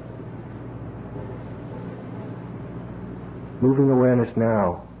 Moving awareness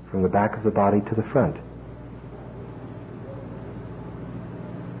now from the back of the body to the front.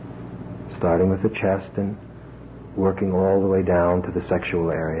 Starting with the chest and working all the way down to the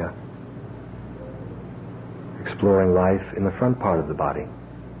sexual area. Exploring life in the front part of the body.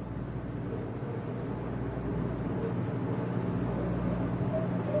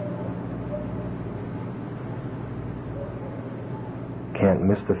 Can't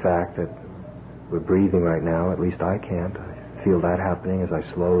miss the fact that we're breathing right now, at least I can't. I feel that happening as I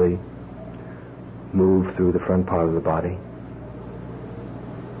slowly move through the front part of the body.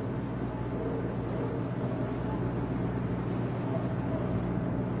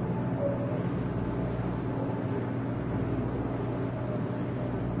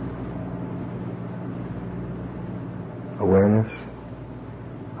 Awareness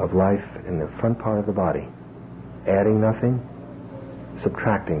of life in the front part of the body, adding nothing,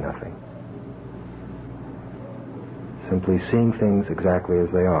 subtracting nothing. Simply seeing things exactly as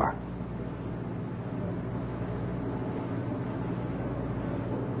they are.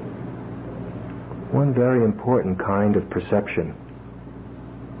 One very important kind of perception,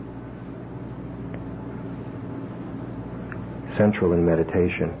 central in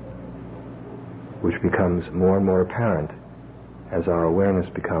meditation, which becomes more and more apparent as our awareness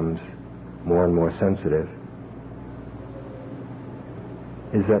becomes more and more sensitive,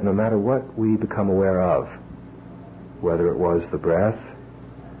 is that no matter what we become aware of, whether it was the breath,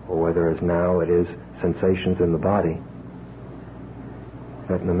 or whether as now it is sensations in the body,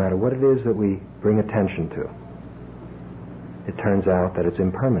 that no matter what it is that we bring attention to, it turns out that it's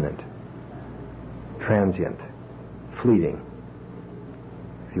impermanent, transient, fleeting.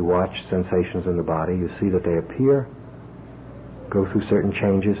 If you watch sensations in the body, you see that they appear, go through certain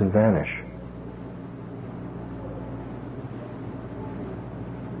changes, and vanish.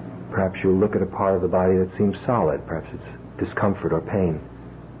 Perhaps you'll look at a part of the body that seems solid. Perhaps it's discomfort or pain.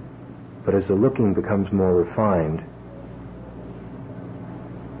 But as the looking becomes more refined,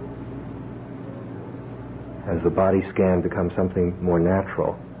 as the body scan becomes something more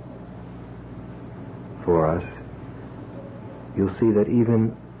natural for us, you'll see that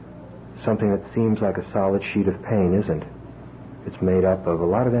even something that seems like a solid sheet of pain isn't. It's made up of a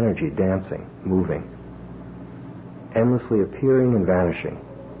lot of energy dancing, moving, endlessly appearing and vanishing,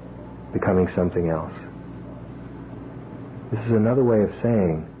 becoming something else. This is another way of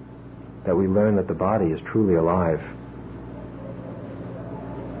saying that we learn that the body is truly alive.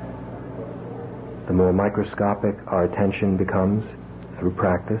 The more microscopic our attention becomes through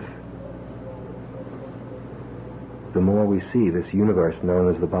practice, the more we see this universe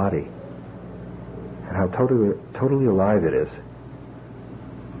known as the body, and how totally alive it is,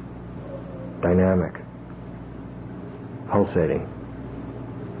 dynamic, pulsating.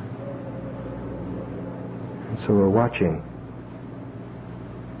 And so we're watching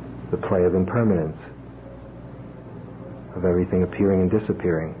the play of impermanence, of everything appearing and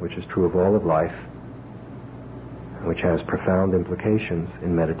disappearing, which is true of all of life, and which has profound implications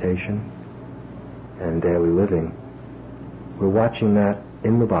in meditation and daily living, we're watching that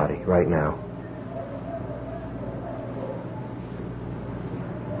in the body right now.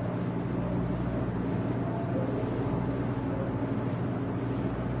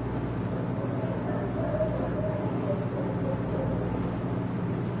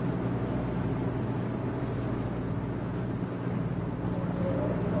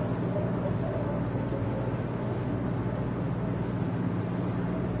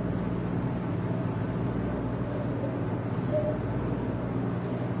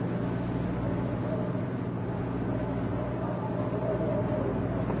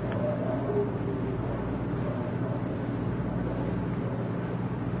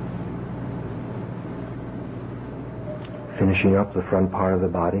 Finishing up the front part of the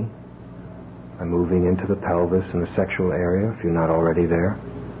body by moving into the pelvis and the sexual area if you're not already there.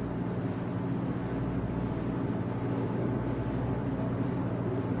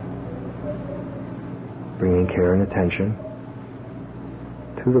 Bringing care and attention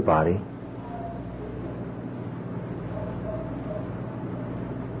to the body.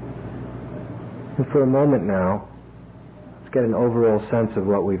 And for a moment now, let's get an overall sense of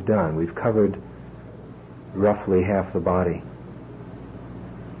what we've done. We've covered roughly half the body.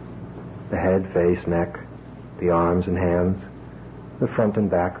 The head, face, neck, the arms and hands, the front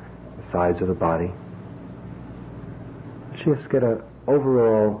and back, the sides of the body. Let's just get an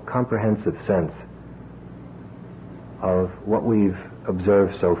overall comprehensive sense of what we've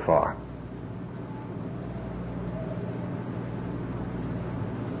observed so far.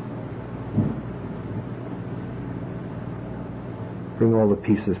 Bring all the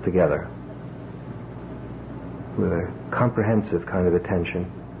pieces together with a comprehensive kind of attention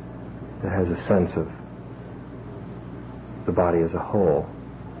that has a sense of the body as a whole,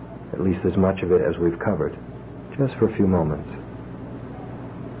 at least as much of it as we've covered, just for a few moments.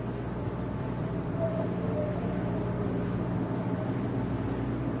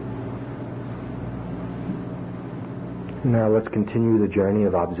 Now let's continue the journey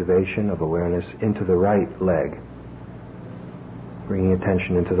of observation, of awareness into the right leg, bringing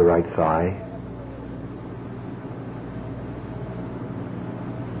attention into the right thigh,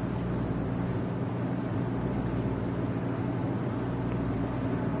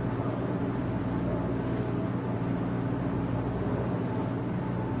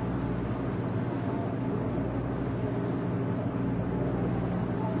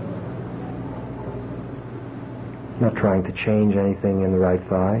 not trying to change anything in the right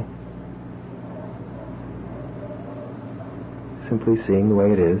thigh. Simply seeing the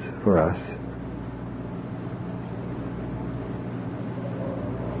way it is for us.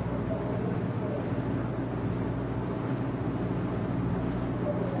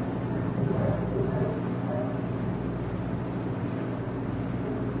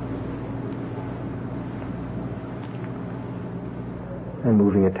 And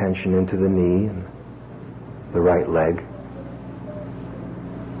moving attention into the knee and the right leg.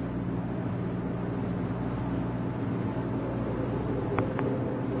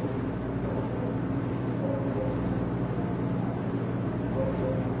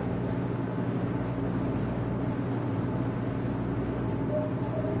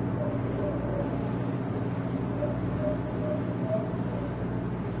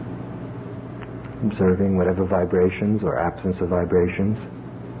 Observing whatever vibrations or absence of vibrations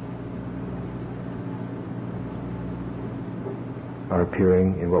are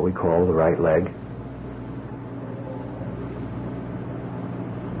appearing in what we call the right leg.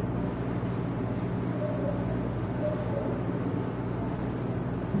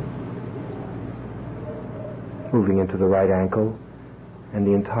 Moving into the right ankle and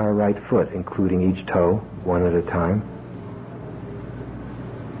the entire right foot, including each toe, one at a time.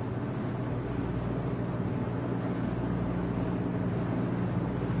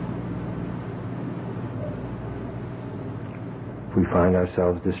 If we find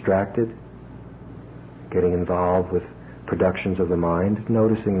ourselves distracted, getting involved with productions of the mind,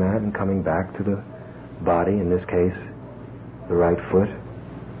 noticing that and coming back to the body, in this case, the right foot.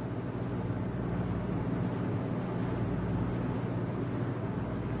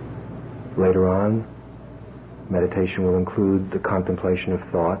 Later on, meditation will include the contemplation of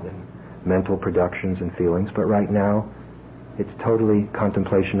thought and mental productions and feelings, but right now, it's totally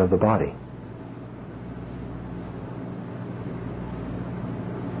contemplation of the body.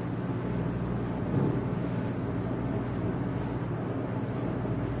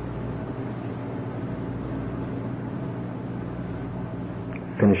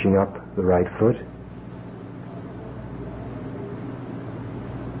 Finishing up the right foot.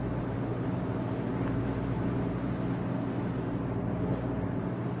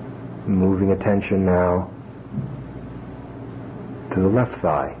 Moving attention now to the left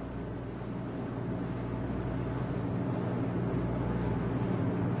thigh.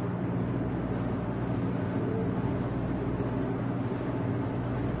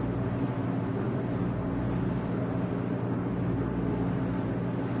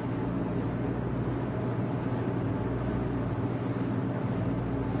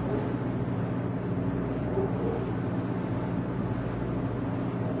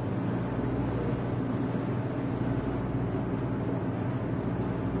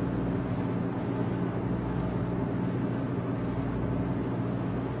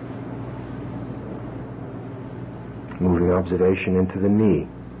 Moving observation into the knee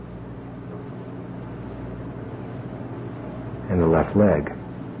and the left leg.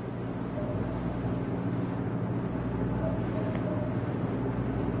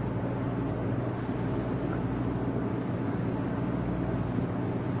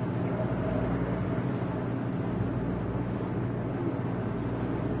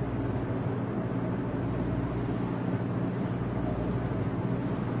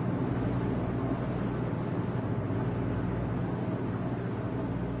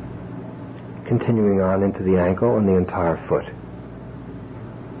 Continuing on into the ankle and the entire foot.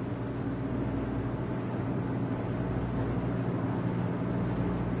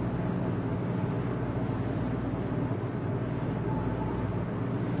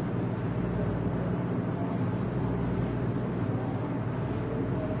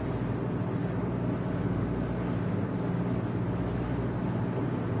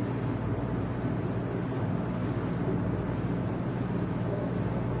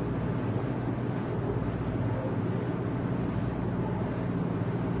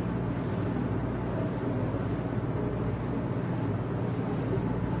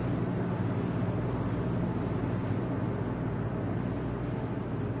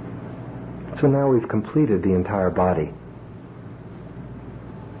 So now we've completed the entire body.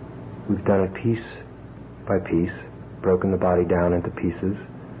 We've done it piece by piece, broken the body down into pieces,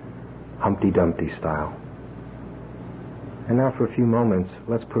 Humpty Dumpty style. And now for a few moments,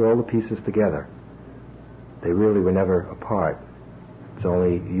 let's put all the pieces together. They really were never apart. It's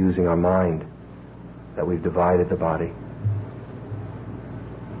only using our mind that we've divided the body.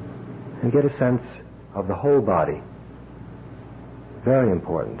 And get a sense of the whole body. Very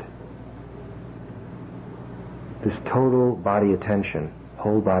important. This total body attention,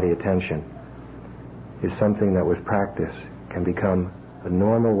 whole body attention, is something that with practice can become a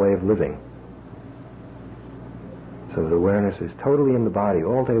normal way of living. So the awareness is totally in the body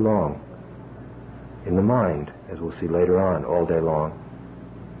all day long, in the mind, as we'll see later on, all day long.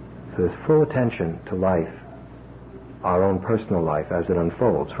 So there's full attention to life, our own personal life as it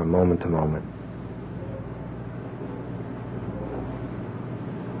unfolds from moment to moment.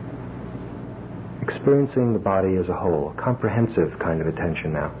 Experiencing the body as a whole, a comprehensive kind of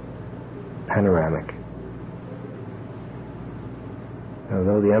attention now, panoramic.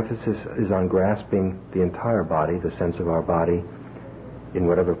 Although the emphasis is on grasping the entire body, the sense of our body, in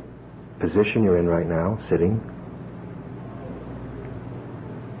whatever position you're in right now, sitting,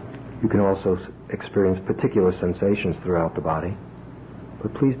 you can also experience particular sensations throughout the body,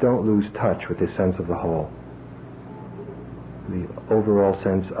 but please don't lose touch with this sense of the whole, the overall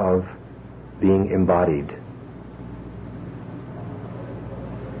sense of being embodied.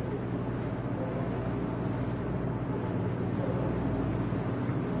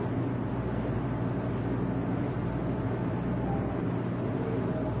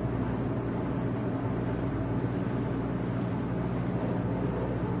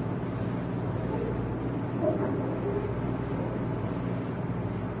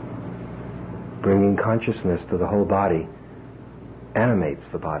 Bringing consciousness to the whole body animates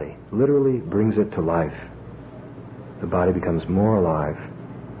the body, literally brings it to life. The body becomes more alive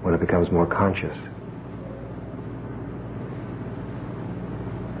when it becomes more conscious.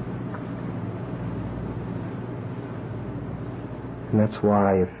 And that's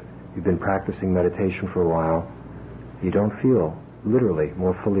why if you've been practicing meditation for a while, you don't feel literally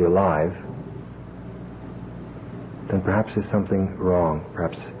more fully alive, then perhaps there's something wrong.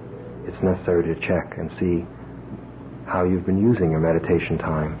 Perhaps it's necessary to check and see how you've been using your meditation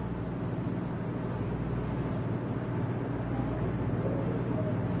time.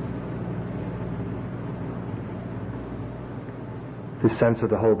 This sense of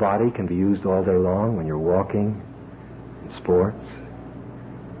the whole body can be used all day long when you're walking, in sports,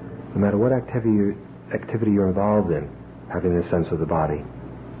 no matter what activity you're involved in, having this sense of the body.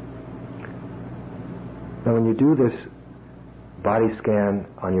 Now when you do this body scan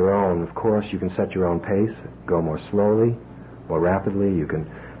on your own, of course, you can set your own pace, go more slowly, more rapidly. You can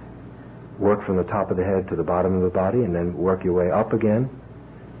work from the top of the head to the bottom of the body and then work your way up again.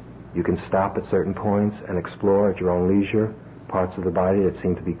 You can stop at certain points and explore at your own leisure parts of the body that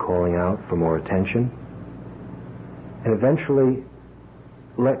seem to be calling out for more attention. And eventually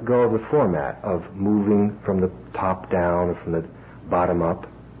let go of the format of moving from the top down or from the bottom up.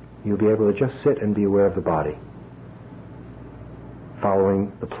 You'll be able to just sit and be aware of the body,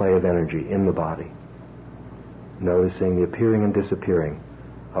 following the play of energy in the body, noticing the appearing and disappearing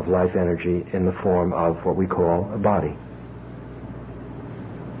of life energy in the form of what we call a body.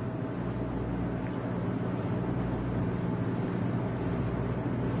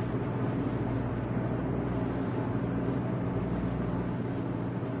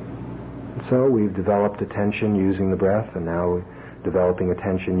 So we've developed attention using the breath, and now we're developing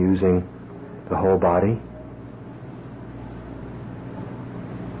attention using the whole body.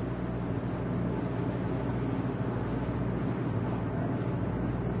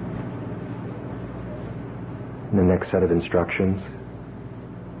 In the next set of instructions,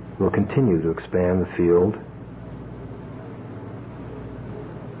 we'll continue to expand the field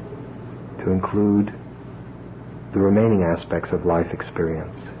to include the remaining aspects of life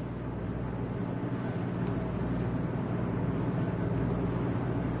experience.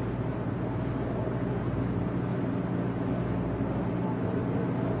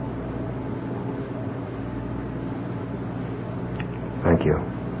 Thank you.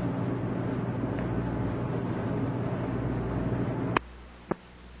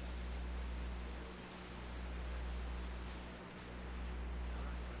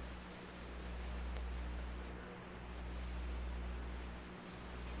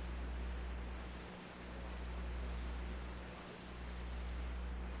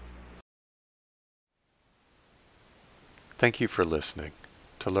 Thank you for listening.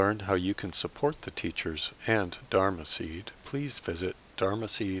 To learn how you can support the teachers and Dharma Seed, please visit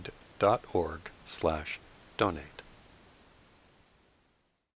dharmaseed.org/donate.